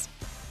sauce,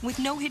 with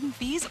no hidden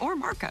fees or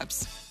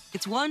markups.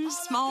 It's one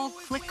small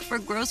click for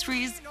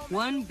groceries,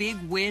 one big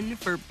win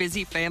for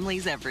busy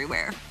families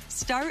everywhere.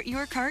 Start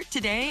your cart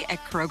today at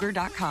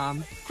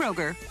Kroger.com.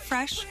 Kroger,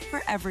 fresh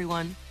for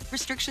everyone.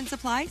 Restrictions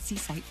apply. See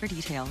site for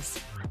details.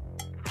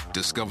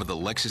 Discover the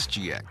Lexus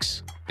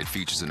GX. It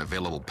features an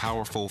available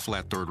powerful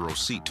flat third-row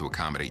seat to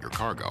accommodate your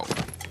cargo,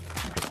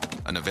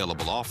 an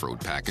available off-road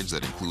package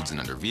that includes an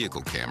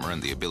under-vehicle camera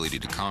and the ability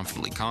to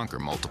confidently conquer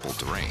multiple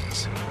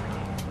terrains,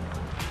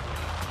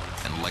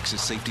 and Lexus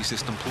Safety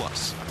System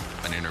Plus,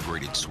 an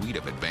integrated suite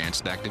of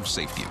advanced active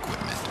safety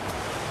equipment.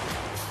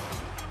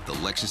 The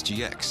Lexus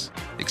GX.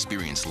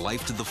 Experience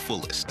life to the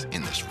fullest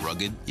in this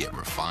rugged yet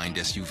refined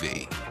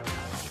SUV.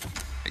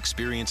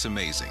 Experience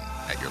amazing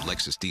at your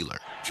Lexus dealer.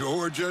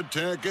 Georgia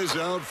Tech is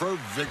out for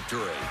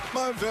victory.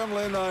 My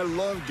family and I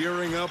love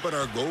gearing up in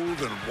our gold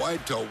and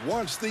white to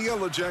watch the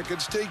Yellow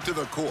Jackets take to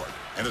the court.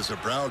 And as a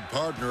proud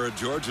partner of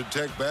Georgia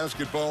Tech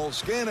basketball,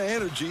 Scana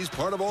Energy is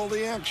part of all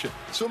the action.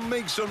 So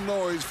make some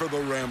noise for the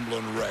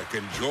Ramblin' Wreck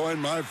and join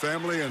my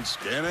family and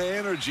Scana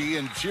Energy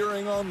in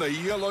cheering on the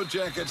Yellow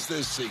Jackets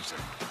this season.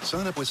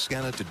 Sign up with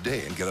Scana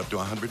today and get up to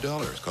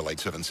 $100. Call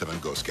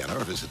 877-GO-SCANA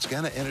or visit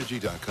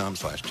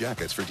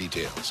scanaenergy.com/jackets for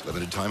details.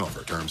 Limited time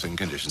offer. Terms and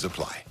conditions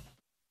apply.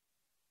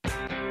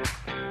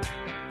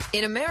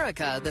 In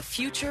America, the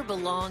future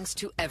belongs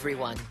to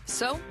everyone.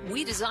 So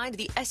we designed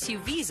the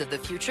SUVs of the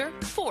future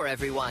for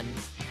everyone.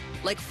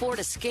 Like Ford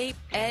Escape,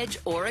 Edge,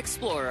 or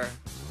Explorer.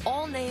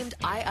 All named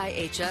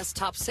IIHS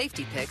top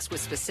safety picks with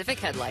specific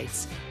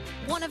headlights.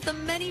 One of the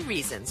many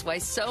reasons why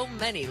so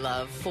many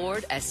love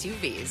Ford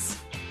SUVs.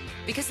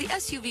 Because the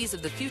SUVs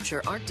of the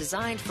future aren't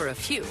designed for a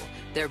few.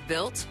 They're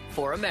built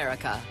for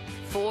America.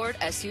 Ford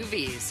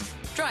SUVs.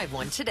 Drive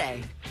one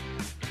today.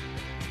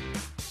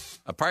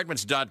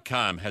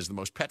 Apartments.com has the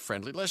most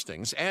pet-friendly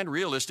listings and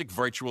realistic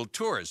virtual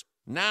tours.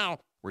 Now,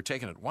 we're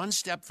taking it one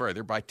step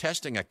further by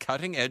testing a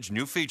cutting-edge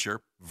new feature,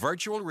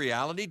 virtual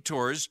reality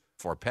tours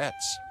for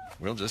pets.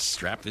 We'll just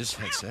strap this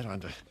headset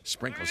onto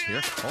Sprinkles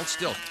here. Hold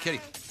still, kitty.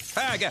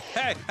 Hey.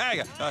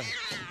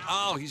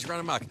 Oh, he's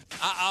running amok.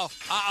 Uh-oh.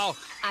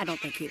 I don't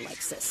think he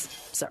likes this,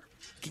 sir.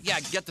 Yeah,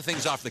 get the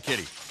things off the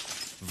kitty.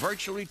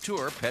 Virtually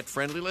tour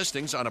pet-friendly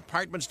listings on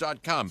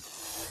Apartments.com.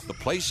 The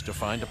place to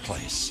find a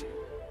place.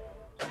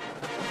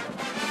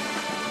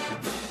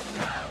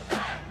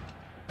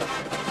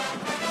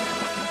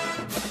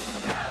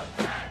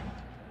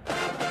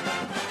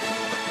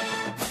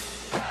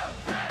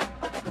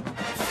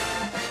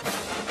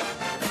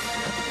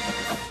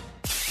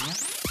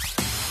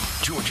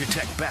 Georgia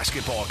Tech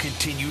basketball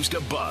continues to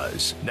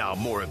buzz. Now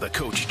more of the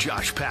Coach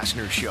Josh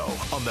Pastner Show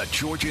on the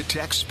Georgia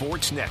Tech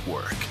Sports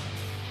Network.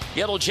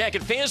 Yellow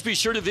Jacket fans, be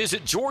sure to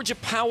visit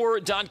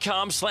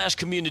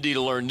GeorgiaPower.com/community to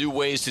learn new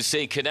ways to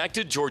stay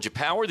connected. Georgia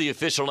Power, the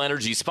official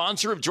energy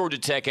sponsor of Georgia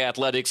Tech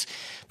Athletics.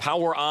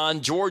 Power on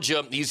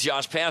Georgia. He's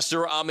Josh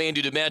Pastner. I'm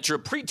Andy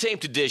Demetra.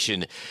 Pre-taped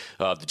edition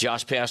of the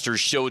Josh Pastner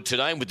Show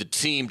tonight with the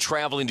team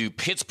traveling to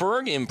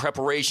Pittsburgh in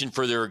preparation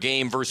for their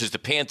game versus the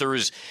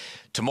Panthers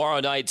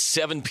tomorrow night,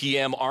 7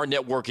 p.m., our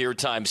network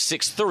airtime,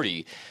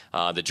 6:30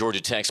 The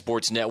Georgia Tech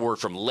Sports Network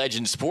from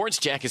Legend Sports.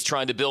 Jack is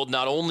trying to build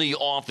not only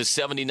off the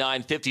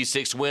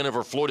 79-56 win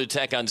over Florida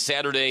Tech on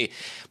Saturday,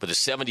 but the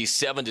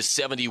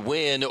 77-70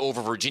 win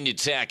over Virginia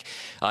Tech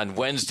on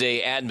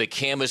Wednesday at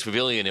McCamus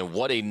Pavilion. And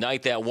what a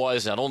night that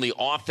was. Not only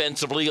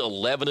offensively,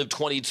 11 of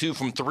 22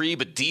 from three,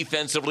 but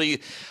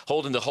defensively,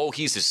 holding the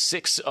Hokies to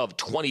 6 of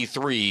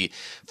 23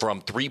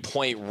 from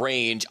three-point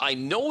range. I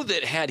know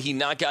that had he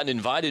not gotten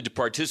invited to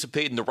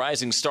participate in the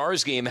Rising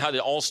Stars game, had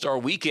an All-Star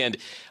weekend,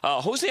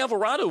 Jose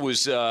Alvarado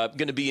was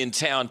going to be in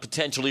town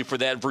potentially for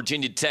that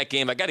Virginia Tech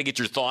game. I got to get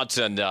your thoughts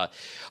on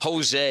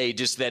Jose,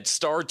 just that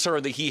star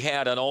turn that he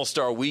had on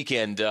All-Star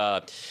weekend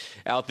out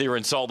there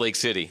in Salt Lake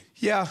City.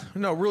 Yeah,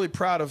 no, really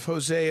proud of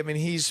Jose. I mean,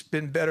 he's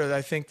been better,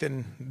 I think,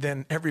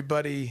 than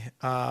everybody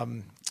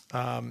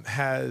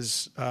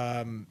has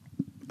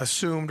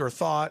assumed or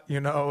thought,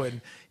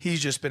 and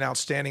he's just been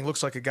outstanding.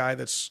 Looks like a guy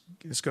that's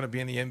going to be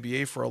in the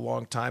NBA for a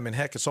long time. And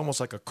heck, it's almost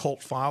like a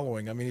cult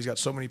following. I mean, he's got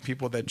so many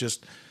people that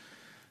just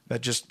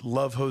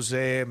love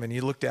Jose. I mean,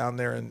 you look down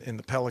there in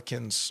the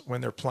Pelicans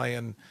when they're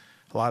playing,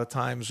 a lot of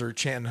times they're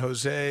chanting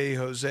Jose,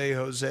 Jose,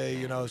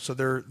 Jose, so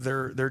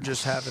they're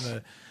just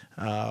having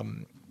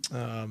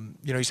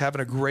he's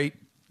having a great,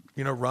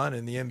 run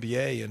in the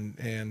NBA,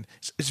 and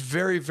it's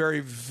very,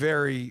 very,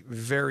 very,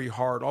 very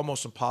hard,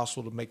 almost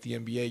impossible to make the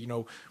NBA.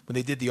 When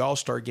they did the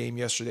All-Star game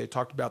yesterday, they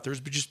talked about there's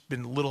just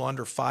been a little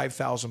under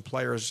 5,000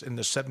 players in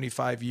the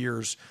 75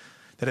 years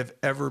that have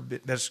ever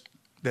been,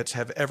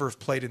 have ever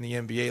played in the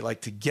NBA.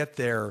 Like, to get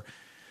there,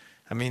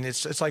 I mean,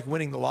 it's like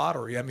winning the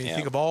lottery. I mean,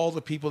 think of all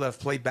the people that have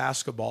played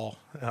basketball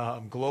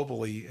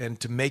globally, and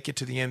to make it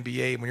to the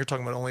NBA, when you're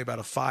talking about only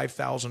about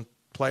 5,000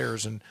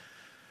 players, and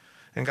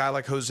a guy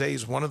like Jose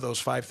is one of those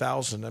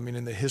 5,000. I mean,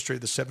 in the history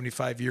of the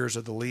 75 years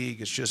of the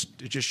league, it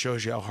just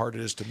shows you how hard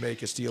it is to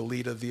make. It's the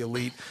elite of the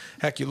elite.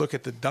 Heck, you look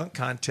at the dunk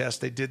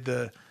contest. They did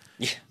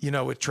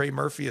with Trey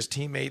Murphy, his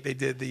teammate, they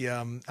did the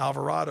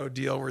Alvarado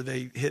deal where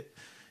they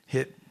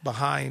hit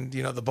behind,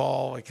 the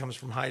ball. It comes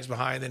from hides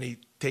behind, then he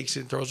takes it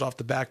and throws off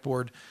the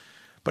backboard.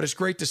 But it's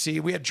great to see.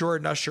 We had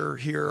Jordan Usher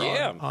here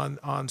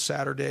on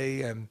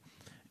Saturday, and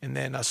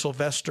then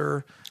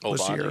Sylvester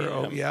was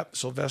here.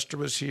 Sylvester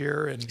was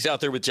here, and he's out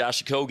there with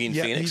Josh Okogie in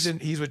Phoenix.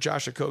 He's with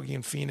Josh Okogie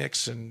in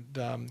Phoenix, and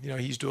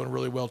he's doing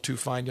really well. 2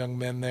 fine young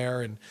men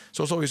there, and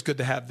so it's always good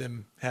to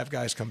have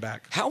guys come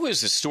back. How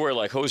has a story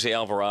like Jose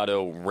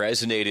Alvarado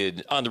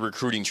resonated on the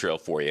recruiting trail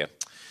for you?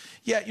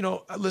 Yeah,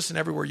 listen,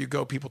 everywhere you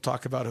go, people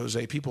talk about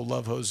Jose. People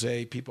love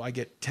Jose. I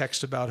get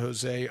texts about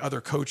Jose.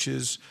 Other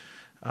coaches,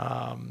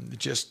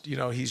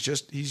 he's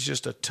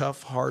just a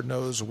tough,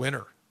 hard-nosed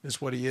winner. Is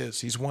what he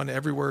is. He's won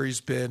everywhere he's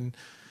been.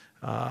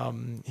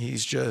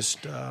 He's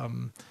just,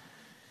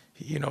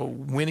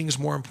 winning is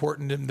more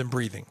important than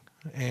breathing.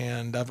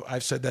 And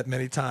I've said that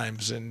many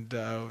times. And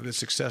the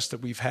success that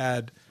we've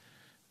had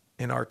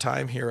in our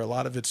time here, a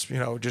lot of it's,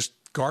 just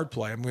guard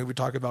play. I mean, we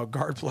talk about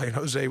guard play, and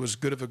Jose was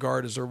good of a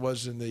guard as there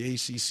was in the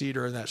ACC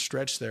during that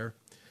stretch there.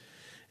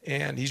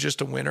 And he's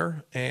just a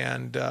winner.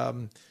 And,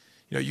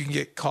 you can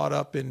get caught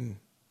up in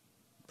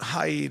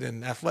height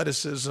and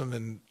athleticism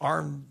and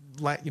arm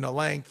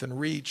length and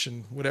reach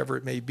and whatever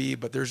it may be,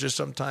 but there's just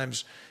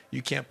sometimes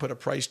you can't put a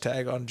price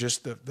tag on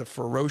just the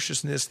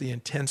ferociousness, the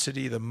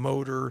intensity, the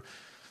motor,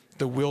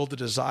 the will, the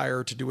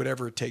desire to do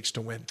whatever it takes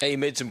to win. He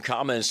made some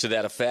comments to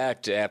that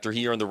effect after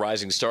he earned the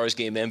Rising Stars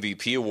Game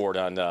MVP award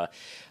on, I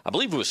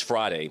believe it was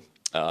Friday,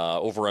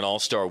 over an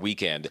All-Star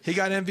weekend. He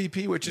got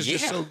MVP, which is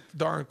just so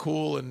darn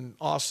cool and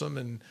awesome,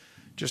 and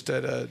just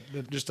at a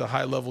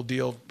high-level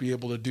deal, be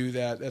able to do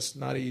that. That's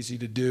not easy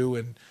to do,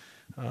 and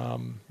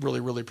really,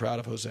 really proud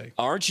of Jose.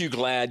 Aren't you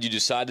glad you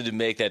decided to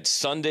make that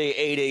Sunday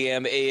 8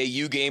 a.m.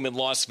 AAU game in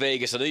Las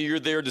Vegas? I know you're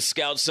there to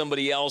scout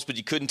somebody else, but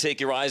you couldn't take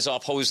your eyes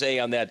off Jose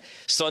on that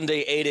Sunday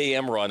 8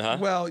 a.m. run, huh?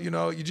 Well,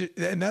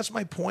 and that's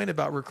my point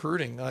about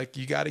recruiting. Like,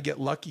 you got to get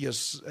lucky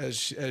as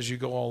you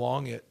go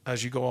along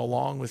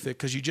with it,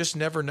 because you just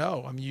never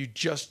know. I mean, you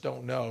just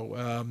don't know.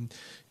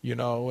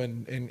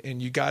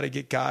 And you got to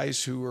get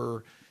guys who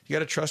are. You got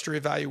to trust your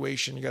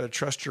evaluation. You got to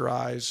trust your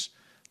eyes,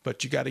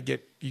 but you got to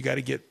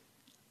get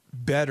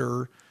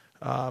better.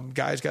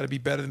 Guys got to be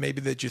better than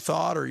maybe that you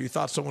thought, or you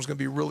thought someone was going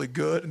to be really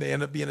good and they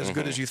end up being as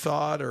good as you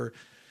thought.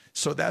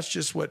 So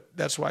that's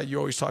why you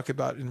always talk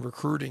about in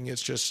recruiting.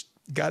 It's just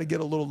got to get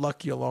a little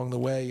lucky along the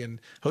way. And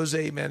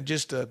Jose, man,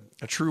 just a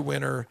true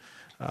winner.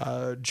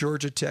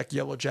 Georgia Tech,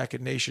 Yellow Jacket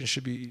Nation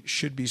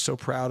should be so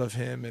proud of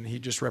him, and he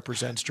just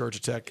represents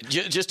Georgia Tech.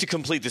 Just to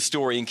complete the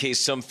story, in case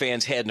some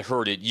fans hadn't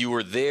heard it, you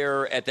were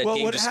there at that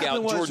game to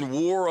scout Jordan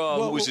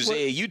Wara, who was his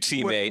AAU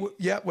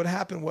teammate. What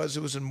happened was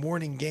it was a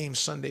morning game,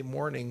 Sunday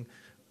morning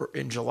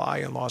in July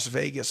in Las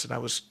Vegas, and I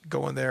was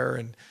going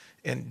there,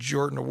 and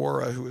Jordan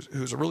Wara,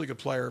 who's a really good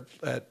player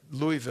at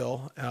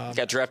Louisville.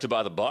 Got drafted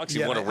by the Bucks.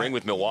 He won a ring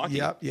with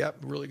Milwaukee. Yep,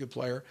 really good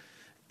player.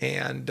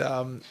 And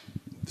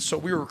so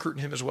we were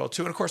recruiting him as well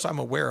too. And of course, I'm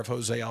aware of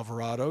Jose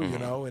Alvarado,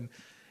 and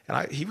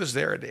he was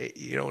there at,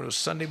 it was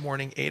Sunday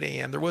morning, 8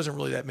 a.m. There wasn't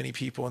really that many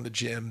people in the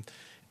gym,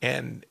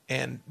 And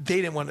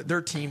they didn't want to,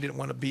 their team didn't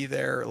want to be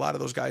there. A lot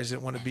of those guys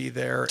didn't want to be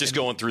there. Just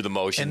going through the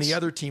motions. And the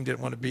other team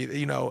didn't want to be,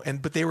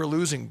 but they were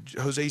losing.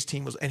 Jose's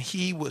team was, and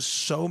he was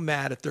so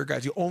mad at their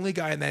guys. The only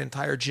guy in that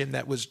entire gym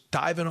that was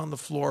diving on the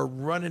floor,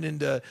 running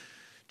into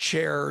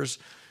chairs,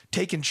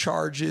 taking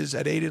charges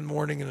at 8 a.m.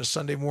 in a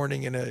Sunday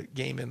morning in a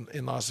game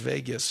in Las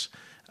Vegas.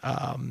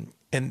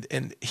 And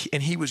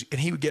he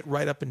would get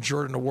right up in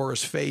Jordan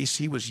Nwora's face.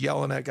 He was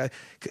yelling at guy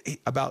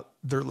about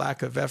their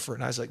lack of effort.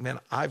 And I was like, man,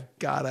 I've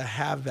got to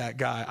have that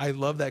guy. I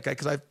love that guy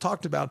because I've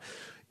talked about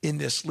in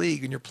this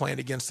league, and you're playing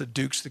against the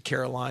Dukes, the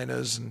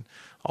Carolinas, and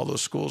all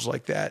those schools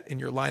like that, and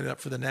you're lining up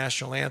for the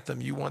national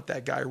anthem. You want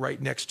that guy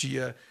right next to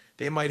you.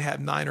 They might have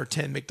 9 or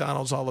 10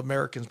 McDonald's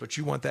All-Americans, but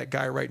you want that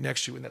guy right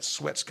next to you, and that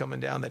sweat's coming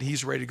down, that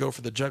he's ready to go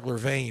for the jugular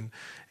vein,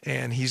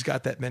 and he's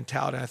got that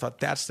mentality. And I thought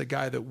that's the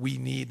guy that we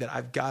need, that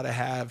I've got to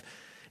have,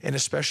 and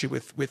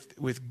especially with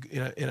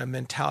in a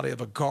mentality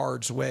of a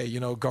guard's way.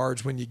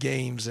 Guards win you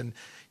games, and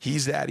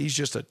he's that. He's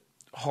just a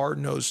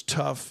hard-nosed,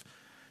 tough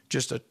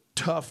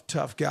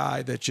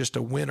guy that's just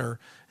a winner.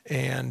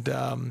 And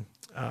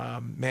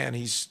man,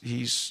 he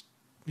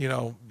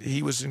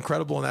was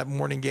incredible in that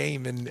morning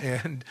game,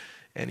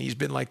 and he's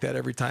been like that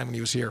every time when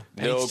he was here.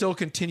 And he still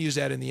continues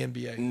that in the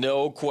NBA.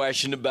 No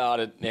question about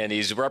it. And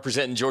he's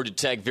representing Georgia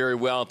Tech very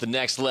well at the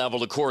next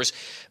level. Of course,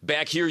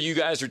 back here, you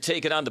guys are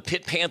taking on the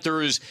Pitt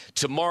Panthers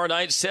tomorrow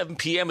night, 7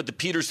 p.m. at the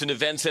Peterson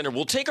Event Center.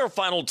 We'll take our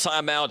final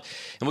timeout,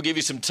 and we'll give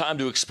you some time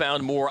to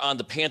expound more on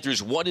the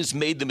Panthers. What has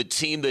made them a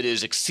team that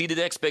has exceeded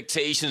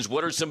expectations?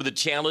 What are some of the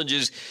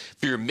challenges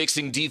for your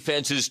mixing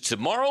defenses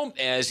tomorrow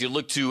as you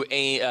look to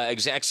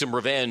exact some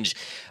revenge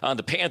on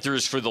the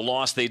Panthers for the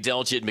loss they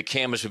dealt you at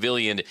McCamus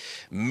Pavilion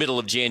middle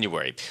of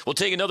January? We'll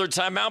take another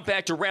timeout,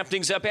 back to wrap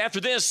things up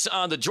after this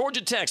on the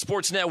Georgia Tech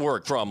Sports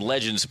Network from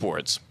Legend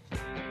Sports.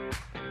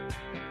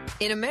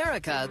 In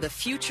America, the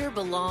future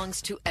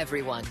belongs to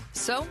everyone.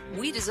 So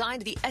we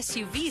designed the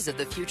SUVs of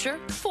the future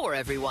for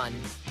everyone.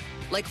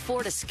 Like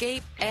Ford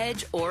Escape,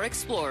 Edge, or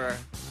Explorer.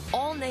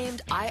 All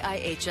named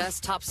IIHS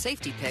top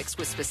safety picks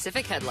with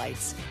specific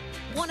headlights.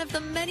 One of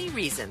the many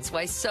reasons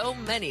why so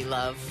many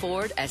love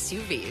Ford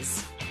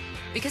SUVs.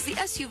 Because the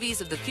SUVs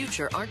of the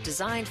future aren't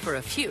designed for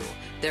a few.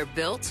 They're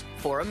built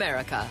for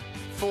America.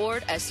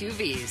 Ford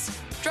SUVs.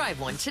 Drive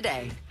one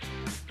today.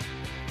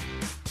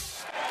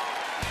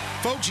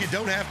 Folks, you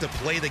don't have to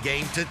play the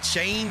game to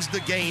change the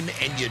game,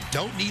 and you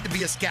don't need to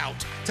be a scout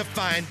to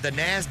find the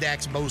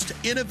NASDAQ's most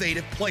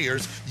innovative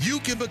players. You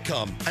can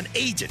become an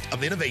agent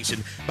of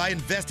innovation by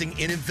investing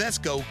in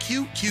Invesco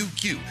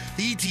QQQ,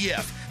 the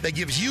ETF that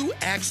gives you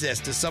access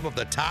to some of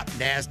the top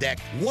NASDAQ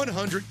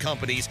 100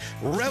 companies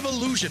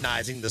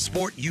revolutionizing the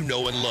sport you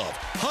know and love.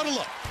 Huddle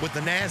up with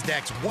the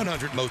NASDAQ's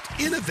 100 most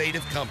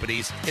innovative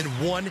companies in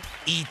one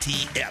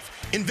ETF.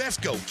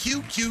 Invesco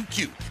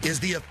QQQ is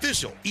the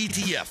official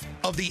ETF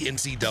of the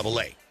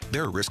NCAA.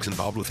 There are risks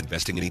involved with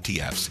investing in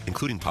ETFs,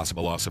 including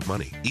possible loss of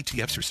money.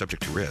 ETFs are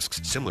subject to risks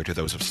similar to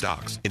those of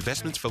stocks.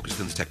 Investments focused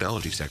in the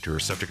technology sector are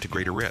subject to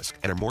greater risk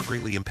and are more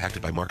greatly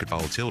impacted by market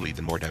volatility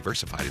than more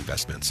diversified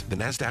investments. The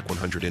NASDAQ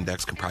 100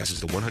 Index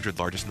comprises the 100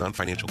 largest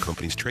non-financial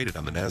companies traded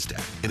on the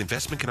NASDAQ. An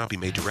investment cannot be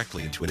made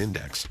directly into an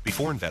index.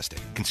 Before investing,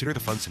 consider the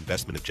fund's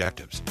investment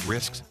objectives,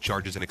 risks,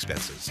 charges, and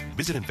expenses.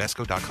 Visit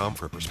Invesco.com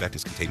for a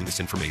prospectus containing this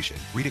information.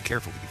 Read it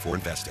carefully before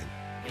investing.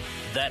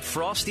 That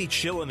frosty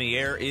chill in the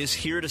air is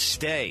here to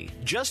stay.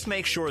 Just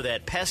make sure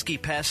that pesky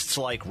pests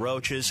like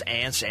roaches,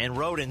 ants, and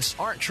rodents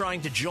aren't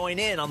trying to join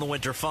in on the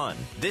winter fun.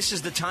 This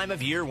is the time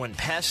of year when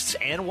pests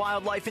and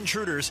wildlife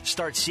intruders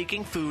start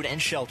seeking food and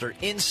shelter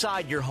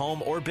inside your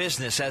home or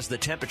business as the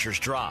temperatures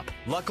drop.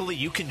 Luckily,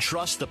 you can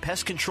trust the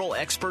pest control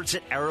experts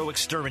at Arrow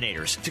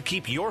Exterminators to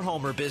keep your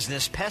home or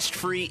business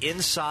pest-free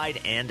inside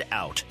and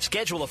out.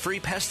 Schedule a free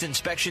pest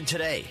inspection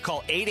today.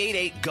 Call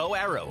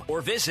 888-GO-ARROW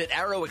or visit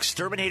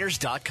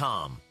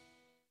arrowexterminators.com.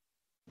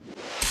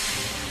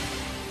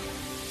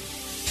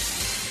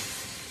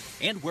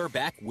 And we're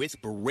back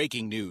with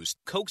breaking news.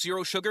 Coke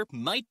Zero Sugar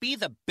might be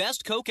the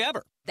best Coke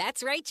ever.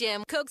 That's right,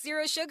 Jim. Coke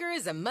Zero Sugar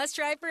is a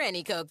must-try for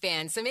any Coke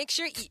fan, so make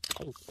sure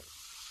you...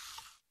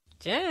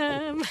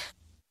 Jim.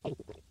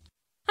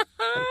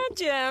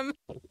 Jim.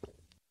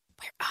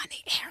 We're on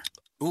the air.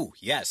 Ooh,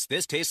 yes,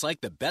 this tastes like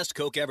the best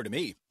Coke ever to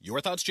me.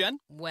 Your thoughts, Jen?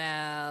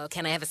 Well,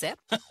 can I have a sip?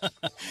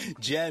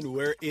 Jen,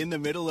 we're in the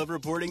middle of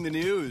reporting the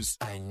news.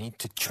 I need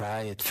to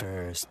try it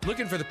first.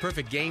 Looking for the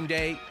perfect game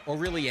day or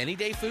really any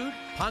day food?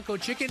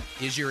 Ponko Chicken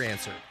is your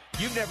answer.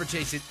 You've never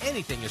tasted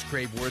anything as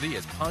crave-worthy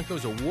as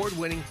Ponko's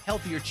award-winning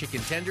healthier chicken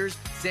tenders,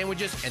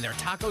 sandwiches, and their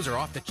tacos are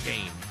off the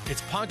chain.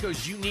 It's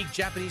Ponko's unique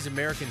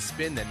Japanese-American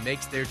spin that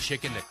makes their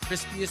chicken the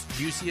crispiest,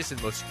 juiciest,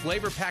 and most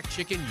flavor-packed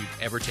chicken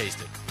you've ever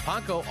tasted.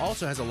 Ponko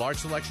also has a large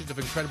selection of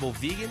incredible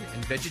vegan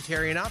and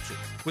vegetarian options.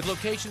 With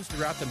locations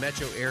throughout the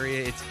metro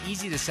area, it's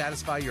easy to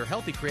satisfy your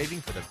healthy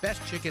craving for the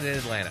best chicken in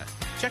Atlanta.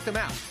 Check them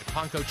out at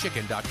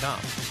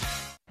ponkochicken.com.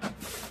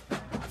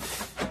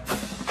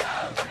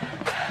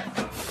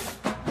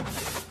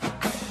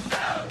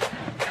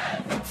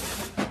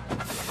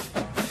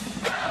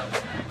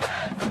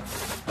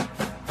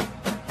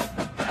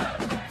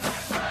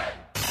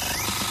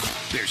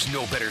 There's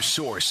no better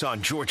source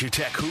on Georgia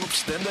Tech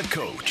hoops than the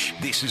coach.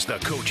 This is the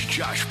Coach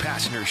Josh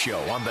Pastner Show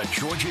on the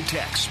Georgia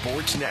Tech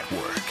Sports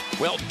Network.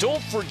 Well,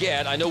 don't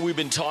forget, I know we've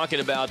been talking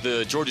about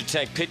the Georgia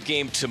Tech Pitt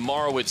game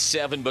tomorrow at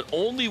 7, but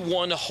only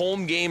one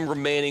home game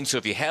remaining. So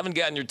if you haven't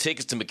gotten your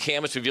tickets to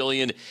McCamus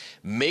Pavilion,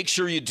 make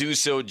sure you do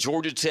so.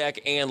 Georgia Tech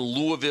and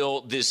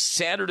Louisville this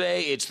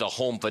Saturday. It's the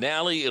home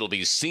finale. It'll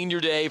be senior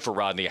day for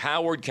Rodney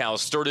Howard, Cal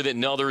Sturdivant,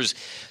 and others.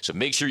 So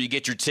make sure you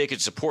get your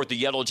tickets, support the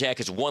Yellow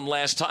Jackets one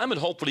last time,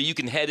 and hopefully you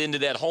can head into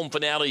that home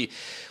finale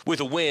with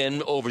a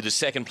win over the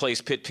second-place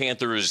Pitt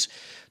Panthers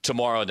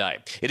tomorrow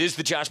night. It is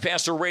the Josh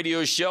Pastner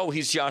Radio Show.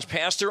 He's Josh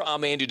Pastner.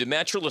 I'm Andy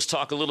Demetra. Let's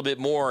talk a little bit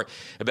more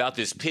about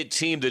this Pitt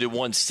team that had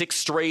won 6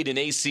 straight in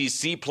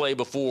ACC play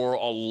before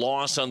a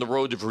loss on the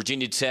road to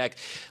Virginia Tech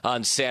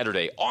on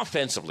Saturday.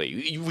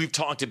 Offensively, we've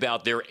talked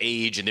about their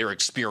age and their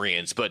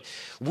experience, but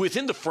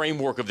within the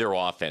framework of their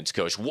offense,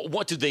 Coach,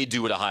 what did they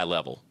do at a high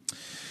level?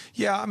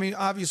 Yeah, I mean,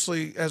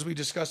 obviously, as we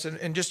discussed,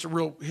 and just to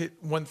real hit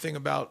one thing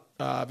about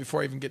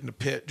before I even get into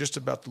Pitt, just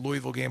about the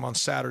Louisville game on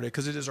Saturday,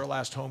 because it is our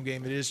last home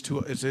game. It is a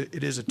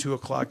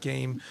 2:00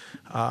 game.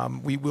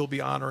 We will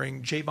be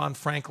honoring Javon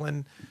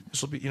Franklin.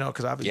 This will be,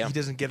 because he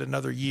doesn't get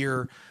another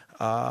year.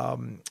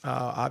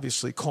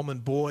 Obviously, Coleman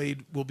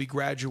Boyd will be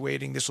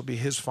graduating. This will be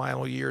his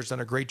final year. He's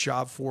done a great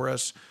job for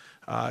us.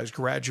 He's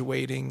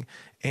graduating,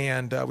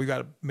 and we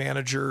got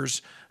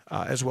managers.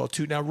 As well,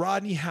 too. Now,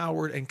 Rodney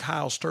Howard and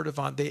Kyle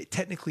Sturdivant, they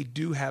technically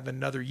do have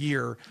another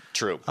year.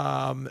 True.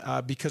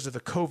 Because of the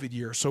COVID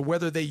year. So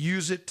whether they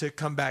use it to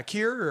come back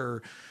here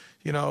or,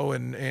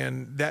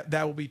 and that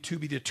will be to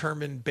be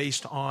determined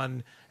based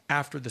on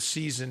after the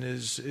season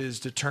is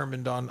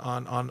determined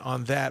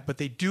on that. But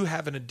they do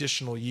have an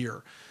additional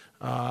year.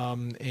 So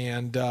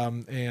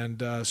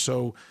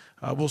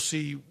we'll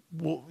see.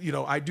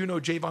 I do know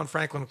Javon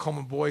Franklin and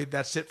Coleman Boyd,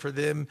 that's it for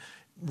them.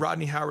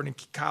 Rodney Howard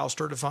and Kyle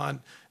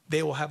Sturdivant,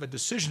 they will have a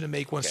decision to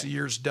make once the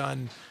year's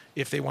done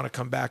if they want to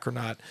come back or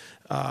not,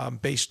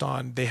 based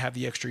on they have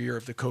the extra year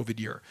of the COVID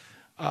year.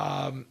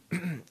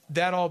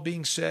 That all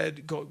being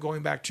said,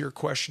 going back to your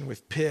question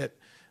with Pitt,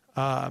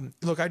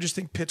 look, I just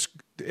think Pitt's,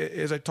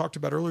 as I talked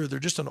about earlier, they're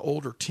just an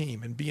older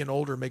team, and being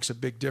older makes a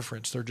big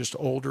difference. They're just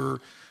older.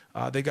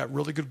 They got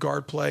really good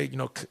guard play.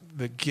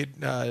 The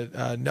kid,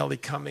 Nelly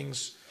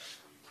Cummings,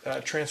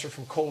 transfer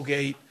from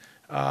Colgate.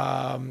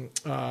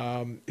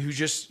 Who's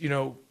just,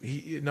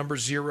 he number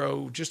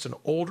 0, just an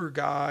older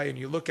guy. And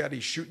you look at,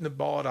 he's shooting the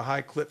ball at a high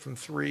clip from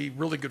 3,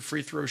 really good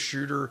free throw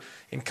shooter.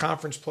 In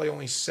conference play,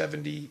 only has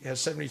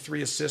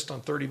 73 assists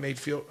on 30 made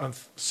field, on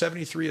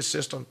 73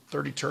 assists on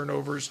 30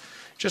 turnovers.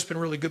 Just been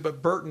really good.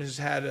 But Burton has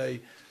had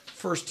a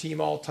first team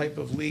all type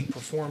of league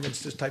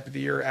performance this type of the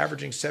year,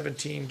 averaging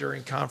 17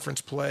 during conference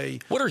play.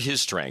 What are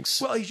his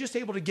strengths? Well, he's just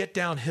able to get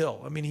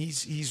downhill. I mean,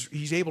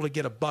 he's able to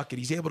get a bucket.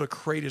 He's able to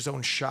create his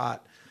own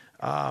shot.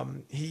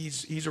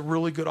 He's a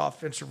really good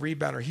offensive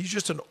rebounder. He's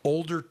just an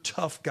older,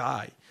 tough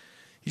guy.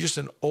 He's just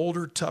an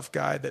older, tough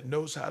guy that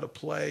knows how to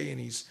play, and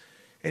he's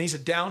a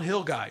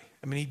downhill guy.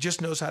 I mean, he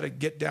just knows how to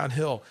get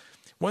downhill.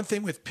 One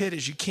thing with Pitt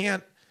is you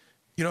can't,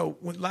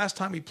 when last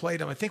time we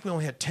played him, I think we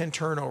only had 10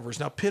 turnovers.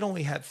 Now, Pitt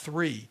only had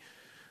 3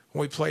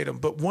 when we played them.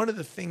 But one of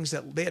the things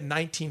that they had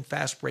 19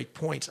 fast break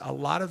points. A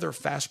lot of their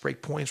fast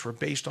break points were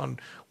based on,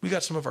 we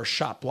got some of our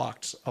shot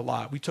blocks a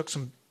lot. We took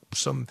some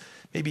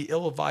maybe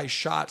ill-advised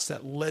shots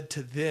that led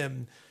to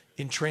them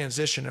in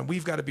transition. And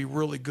we've got to be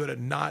really good at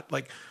not,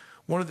 like,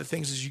 one of the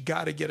things is you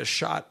got to get a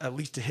shot at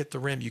least to hit the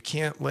rim. You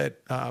can't let,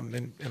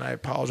 and I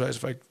apologize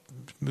if I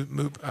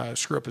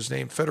screw up his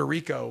name,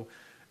 Federico.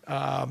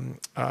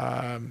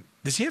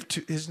 Does he have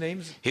his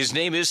name's? His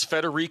name is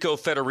Federico.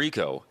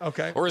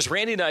 Okay. Or as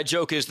Randy and I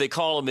joke, is they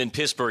call him in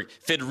Pittsburgh,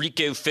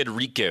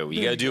 Federico.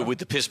 You got to do it with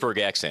the Pittsburgh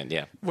accent,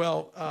 yeah.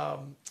 Well,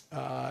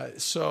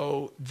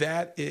 so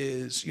that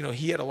is,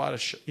 he had a lot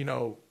of,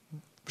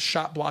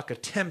 shot block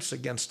attempts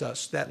against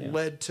us that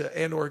led to,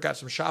 and/or got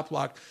some shot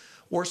block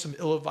or some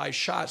ill-advised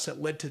shots that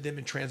led to them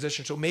in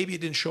transition. So maybe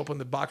it didn't show up on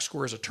the box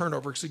score as a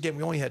turnover because, again,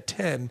 we only had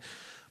 10,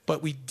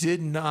 but we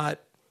did not.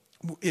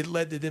 It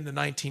led to them to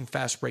 19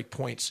 fast break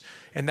points,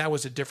 and that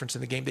was a difference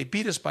in the game. They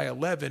beat us by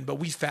 11, but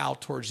we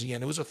fouled towards the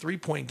end. It was a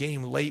 3-point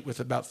game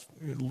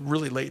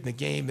really late in the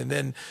game, and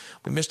then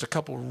we missed a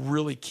couple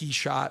really key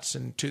shots,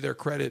 and to their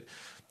credit,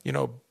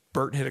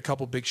 Burton hit a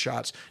couple big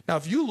shots. Now,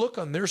 if you look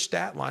on their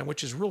stat line,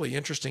 which is really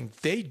interesting,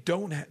 they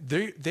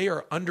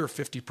are under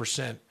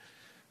 50%,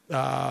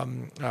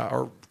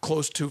 or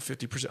close to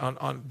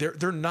 50%.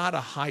 They're not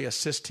a high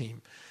assist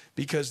team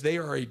because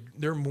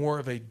they're more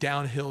of a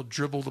downhill,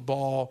 dribble the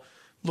ball,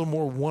 a little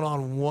more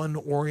one-on-one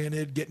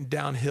oriented, getting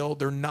downhill.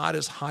 They're not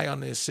as high on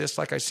the assists,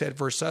 like I said,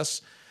 versus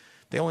us.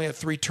 They only have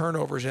 3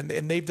 turnovers, and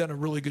they've done a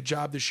really good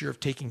job this year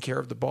of taking care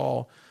of the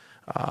ball.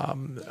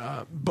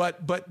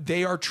 But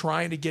they are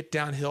trying to get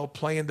downhill,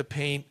 play in the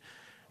paint,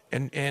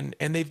 and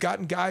they've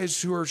gotten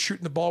guys who are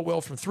shooting the ball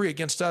well from 3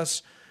 against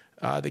us.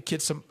 The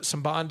kid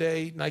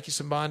Sambande, Nike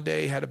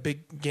Sambande, had a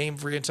big game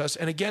against us.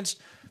 And against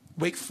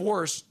Wake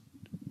Forest,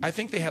 I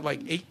think they had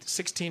like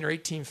 16 or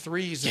 18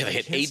 threes. Yeah, they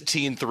had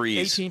 18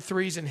 threes. 18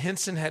 threes, and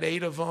Hinson had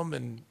 8 of them,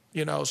 and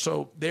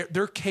so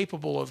they're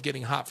capable of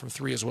getting hot from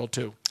 3 as well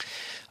too.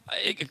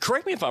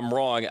 Correct me if I'm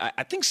wrong.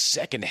 I think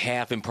second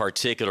half in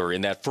particular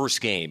in that first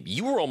game,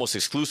 you were almost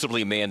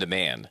exclusively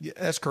man-to-man. Yeah,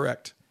 that's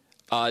correct.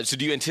 So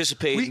do you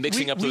anticipate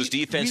mixing up those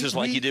defenses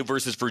like you did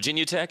versus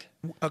Virginia Tech?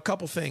 A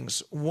couple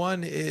things.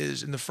 One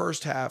is in the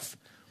first half,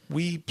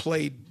 we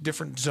played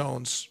different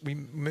zones. We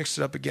mixed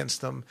it up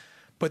against them,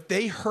 but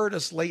they hurt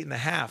us late in the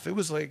half. It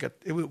was like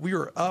we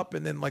were up,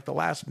 and then like the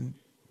last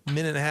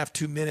minute and a half,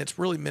 2 minutes,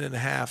 really minute and a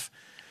half,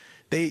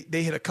 they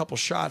hit a couple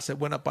shots that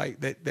went up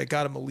that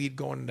got them a lead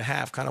going into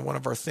half. Kind of one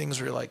of our things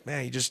where you're like,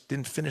 man, you just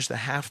didn't finish the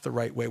half the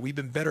right way. We've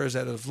been better as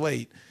that of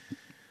late.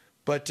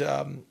 But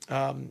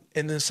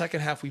in the second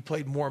half, we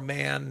played more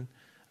man.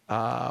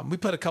 We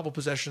played a couple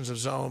possessions of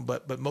zone,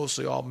 but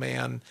mostly all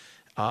man.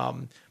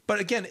 But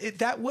again,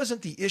 that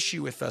wasn't the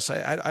issue with us.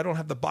 I don't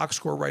have the box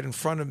score right in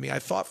front of me. I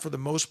thought for the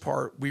most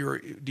part we were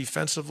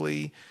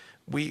defensively,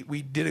 we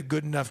did a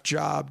good enough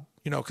job.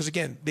 Because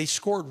again, they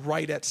scored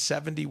right at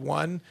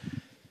 71,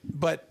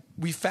 but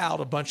we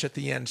fouled a bunch at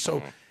the end.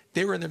 So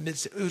they were in the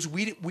midst.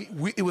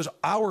 It was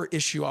our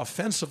issue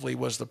offensively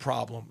was the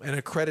problem, and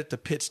a credit to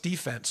Pitt's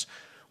defense.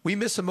 We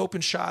missed some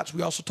open shots.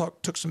 We also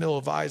took some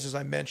ill-advised, as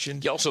I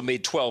mentioned. You also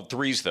made 12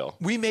 threes, though.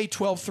 We made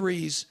 12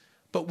 threes,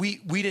 but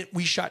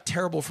we shot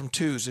terrible from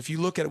twos. If you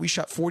look at it, we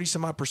shot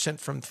 40-some-odd%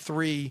 from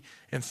 3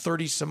 and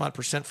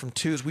 30-some-odd% from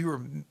twos.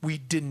 We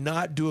did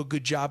not do a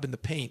good job in the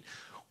paint.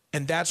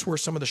 And that's where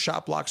some of the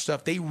shot block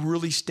stuff, they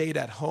really stayed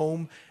at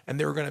home, and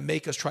they were going to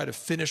make us try to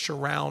finish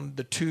around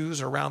the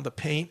twos, around the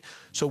paint.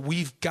 So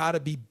we've got to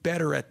be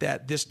better at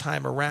that this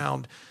time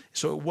around.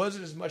 So it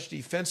wasn't as much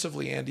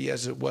defensively, Andy,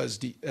 as it was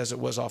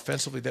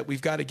offensively, that we've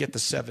got to get the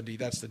 70.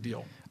 That's the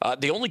deal.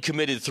 They only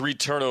committed 3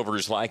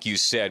 turnovers, like you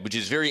said, which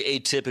is very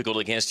atypical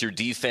against your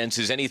defense.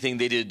 Is anything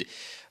they did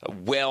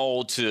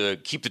well to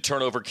keep the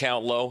turnover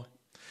count low?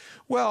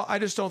 Well, I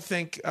just don't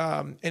think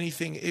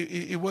anything.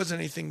 It wasn't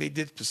anything they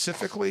did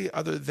specifically,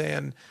 other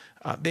than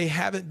they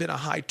haven't been a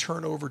high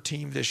turnover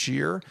team this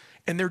year,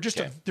 and they're just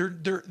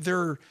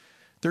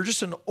they're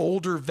just an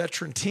older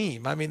veteran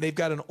team. I mean, they've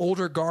got an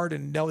older guard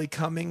in Nellie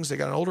Cummings. They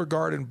got an older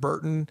guard in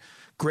Burton,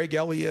 Greg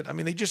Elliott. I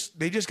mean, they just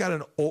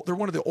got they're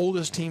one of the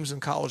oldest teams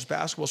in college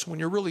basketball. So when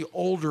you're really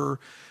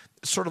older,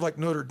 sort of like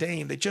Notre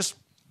Dame, they just.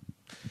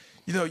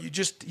 You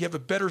have a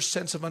better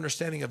sense of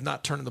understanding of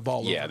not turning the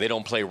ball over. Yeah, they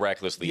don't play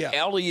recklessly. Yeah.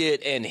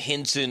 Elliott and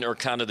Hinson are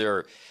kind of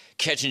their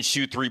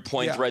catch-and-shoot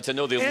three-point threats. I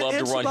know they love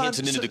to run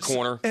Hinson into the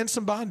corner. And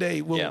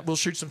Sambande will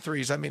shoot some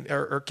threes,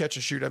 or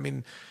catch-and-shoot. I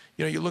mean,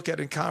 you look at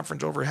in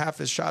conference, over half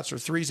his shots are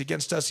threes.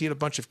 Against us, he had a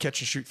bunch of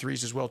catch-and-shoot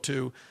threes as well,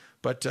 too.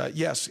 But,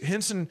 yes,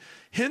 Hinson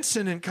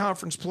in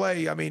conference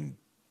play, I mean,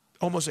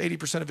 almost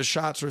 80% of his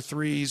shots are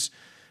threes.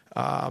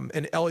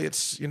 And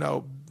Elliott's,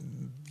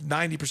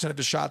 90% of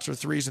his shots are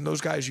threes, and those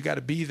guys, you got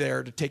to be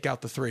there to take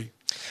out the three.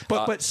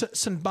 But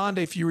Sambande,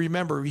 if you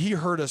remember, he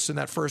hurt us in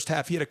that first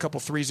half. He had a couple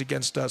threes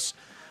against us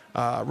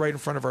right in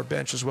front of our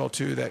bench as well,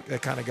 too,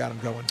 that kind of got him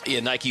going.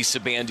 Yeah, Nike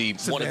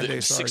Sambande, one of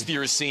the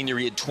sixth-year senior.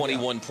 He had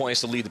 21 points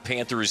to lead the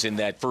Panthers in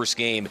that first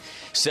game.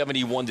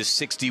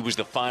 71-60 was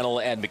the final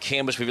at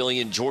McCambus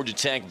Pavilion. Georgia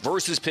Tech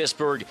versus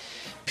Pittsburgh.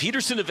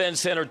 Peterson Event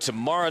Center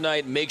tomorrow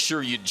night. Make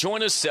sure you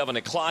join us, 7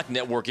 o'clock,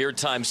 network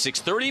airtime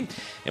 6:30. And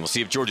we'll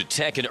see if Georgia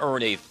Tech can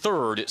earn a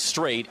third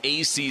straight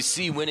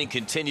ACC win and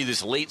continue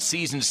this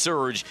late-season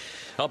surge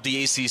up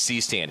the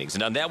ACC standings.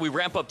 And on that, we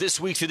wrap up this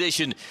week's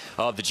edition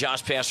of the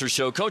Josh Pastner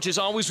Show. Coach, as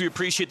always, we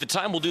appreciate the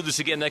time. We'll do this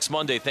again next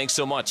Monday. Thanks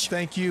so much.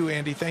 Thank you,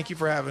 Andy. Thank you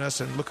for having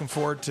us, and looking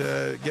forward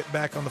to getting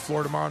back on the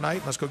floor tomorrow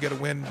night. Let's go get a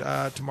win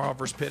tomorrow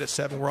versus Pitt at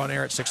 7. We're on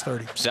air at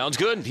 6:30. Sounds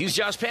good. He's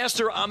Josh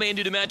Pastner. I'm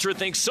Andy Demetra.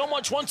 Thanks so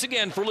much once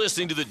again for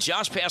listening to the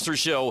Josh Pastner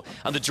Show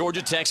on the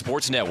Georgia Tech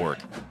Sports Network.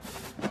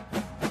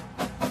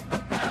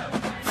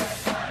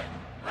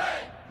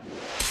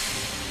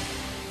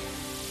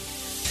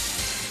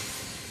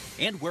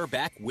 And we're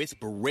back with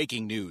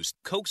breaking news.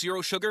 Coke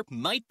Zero Sugar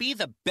might be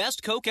the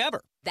best Coke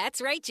ever. That's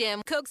right,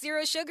 Jim. Coke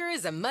Zero Sugar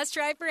is a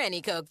must-try for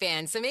any Coke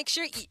fan, so make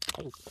sure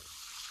you...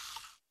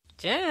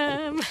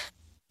 Jim.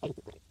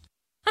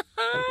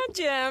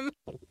 Jim.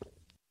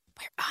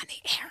 We're on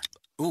the air.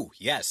 Ooh,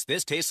 yes,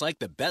 this tastes like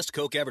the best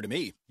Coke ever to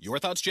me. Your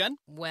thoughts, Jen?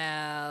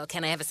 Well,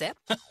 can I have a sip?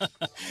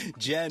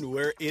 Jen,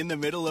 we're in the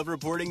middle of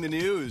reporting the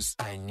news.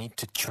 I need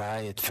to try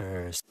it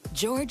first.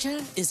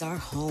 Georgia is our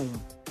home.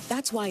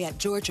 That's why at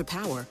Georgia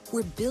Power,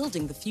 we're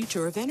building the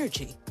future of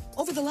energy.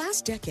 Over the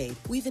last decade,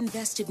 we've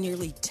invested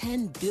nearly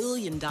 $10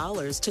 billion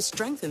to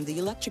strengthen the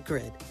electric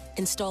grid,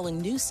 installing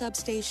new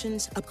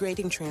substations,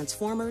 upgrading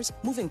transformers,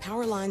 moving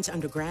power lines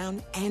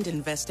underground, and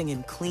investing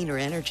in cleaner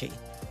energy.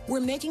 We're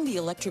making the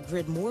electric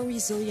grid more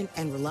resilient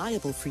and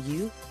reliable for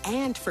you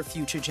and for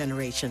future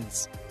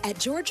generations. At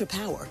Georgia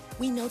Power,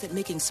 we know that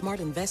making smart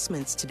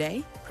investments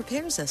today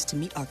prepares us to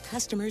meet our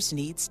customers'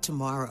 needs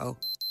tomorrow.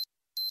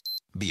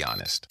 Be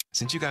honest.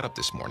 Since you got up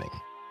this morning,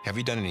 have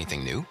you done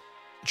anything new?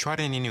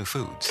 Tried any new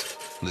foods?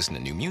 Listened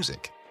to new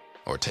music?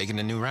 Or taken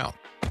a new route?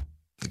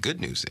 The good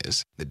news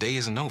is, the day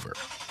isn't over.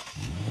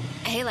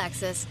 Hey,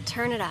 Lexus,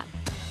 turn it up.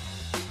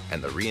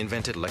 And the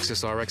reinvented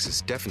Lexus RX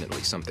is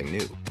definitely something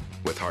new.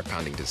 With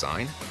heart-pounding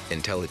design,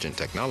 intelligent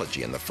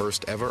technology, and the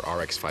first-ever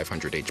RX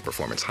 500h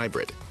Performance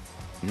Hybrid.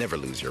 Never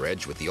lose your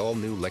edge with the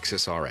all-new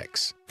Lexus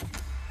RX.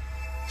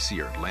 See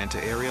your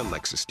Atlanta area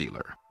Lexus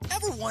dealer.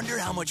 Ever wonder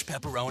how much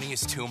pepperoni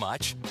is too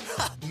much?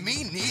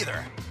 Me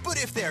neither. But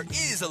if there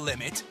is a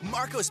limit,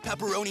 Marco's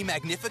Pepperoni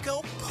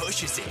Magnifico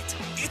pushes it.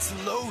 It's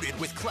loaded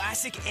with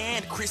classic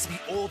and crispy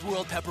Old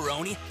World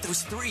pepperoni,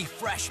 those 3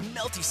 fresh,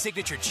 melty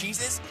signature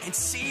cheeses, and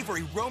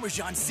savory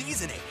Parmesan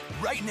seasoning.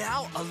 Right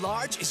now, a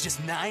large is just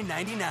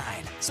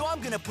 $9.99. So I'm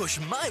gonna push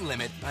my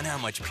limit on how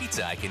much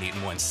pizza I can eat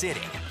in one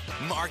sitting.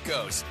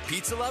 Marco's.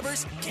 Pizza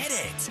lovers, get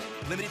it.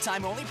 Limited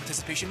time only.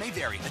 Participation may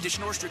vary.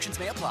 Additional restrictions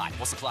may apply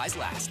while supplies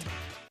last.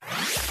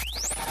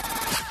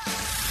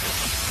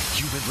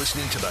 You've been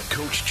listening to the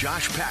Coach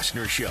Josh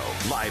Pastner Show,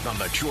 live on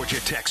the Georgia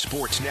Tech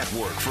Sports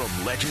Network from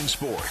Legend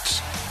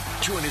Sports.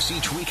 Join us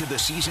each week of the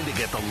season to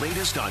get the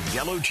latest on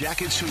Yellow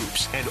Jackets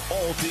hoops and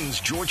all things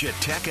Georgia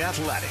Tech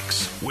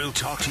athletics. We'll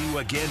talk to you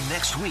again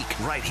next week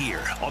right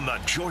here on the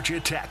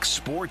Georgia Tech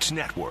Sports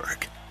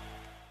Network.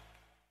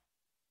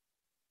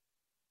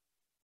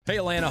 Hey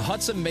Atlanta,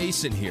 Hudson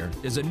Mason here.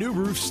 Is a new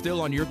roof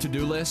still on your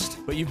to-do list,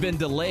 but you've been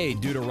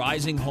delayed due to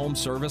rising home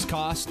service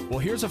costs? Well,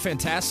 here's a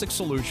fantastic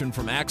solution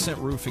from Accent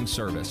Roofing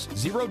Service.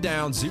 0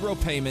 down, 0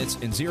 payments,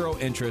 and 0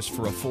 interest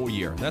for a full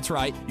year. That's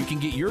right, you can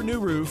get your new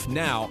roof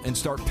now and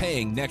start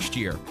paying next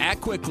year.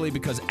 Act quickly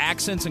because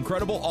Accent's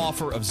incredible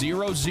offer of 000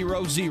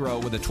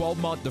 with a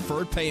 12-month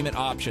deferred payment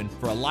option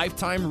for a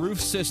lifetime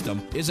roof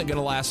system isn't going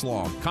to last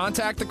long.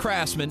 Contact the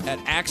craftsman at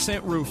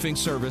Accent Roofing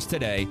Service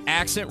today,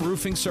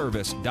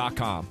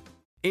 accentroofingservice.com.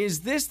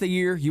 Is this the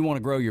year you want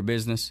to grow your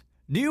business?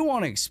 Do you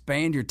want to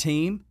expand your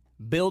team?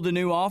 Build a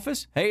new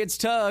office? Hey, it's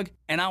Tug,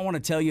 and I want to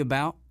tell you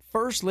about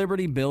First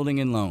Liberty Building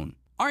and Loan.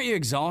 Aren't you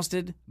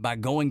exhausted by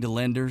going to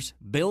lenders,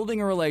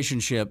 building a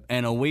relationship,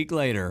 and a week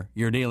later,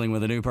 you're dealing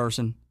with a new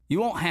person?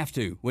 You won't have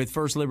to with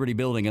First Liberty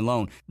Building and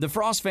Loan. The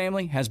Frost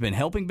family has been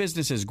helping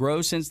businesses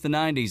grow since the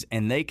 90s,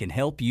 and they can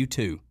help you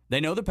too. They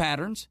know the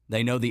patterns,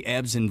 they know the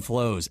ebbs and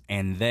flows,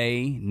 and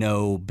they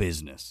know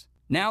business.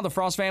 Now the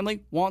Frost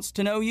family wants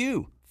to know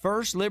you.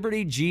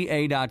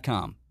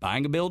 FirstLibertyGA.com.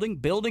 Buying a building,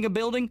 building a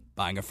building,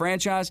 buying a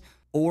franchise,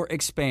 or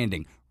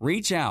expanding.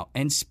 Reach out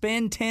and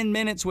spend 10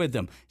 minutes with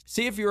them.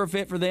 See if you're a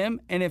fit for them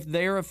and if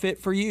they're a fit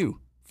for you.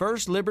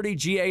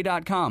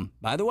 FirstLibertyGA.com.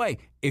 By the way,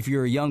 if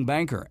you're a young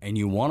banker and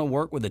you want to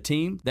work with a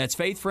team that's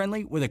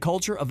faith-friendly with a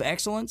culture of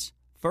excellence,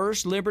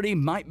 First Liberty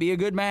might be a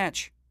good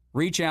match.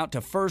 Reach out to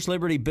First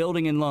Liberty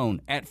Building and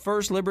Loan at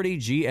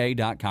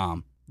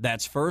FirstLibertyGA.com.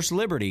 That's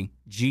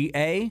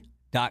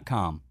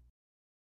FirstLibertyGA.com.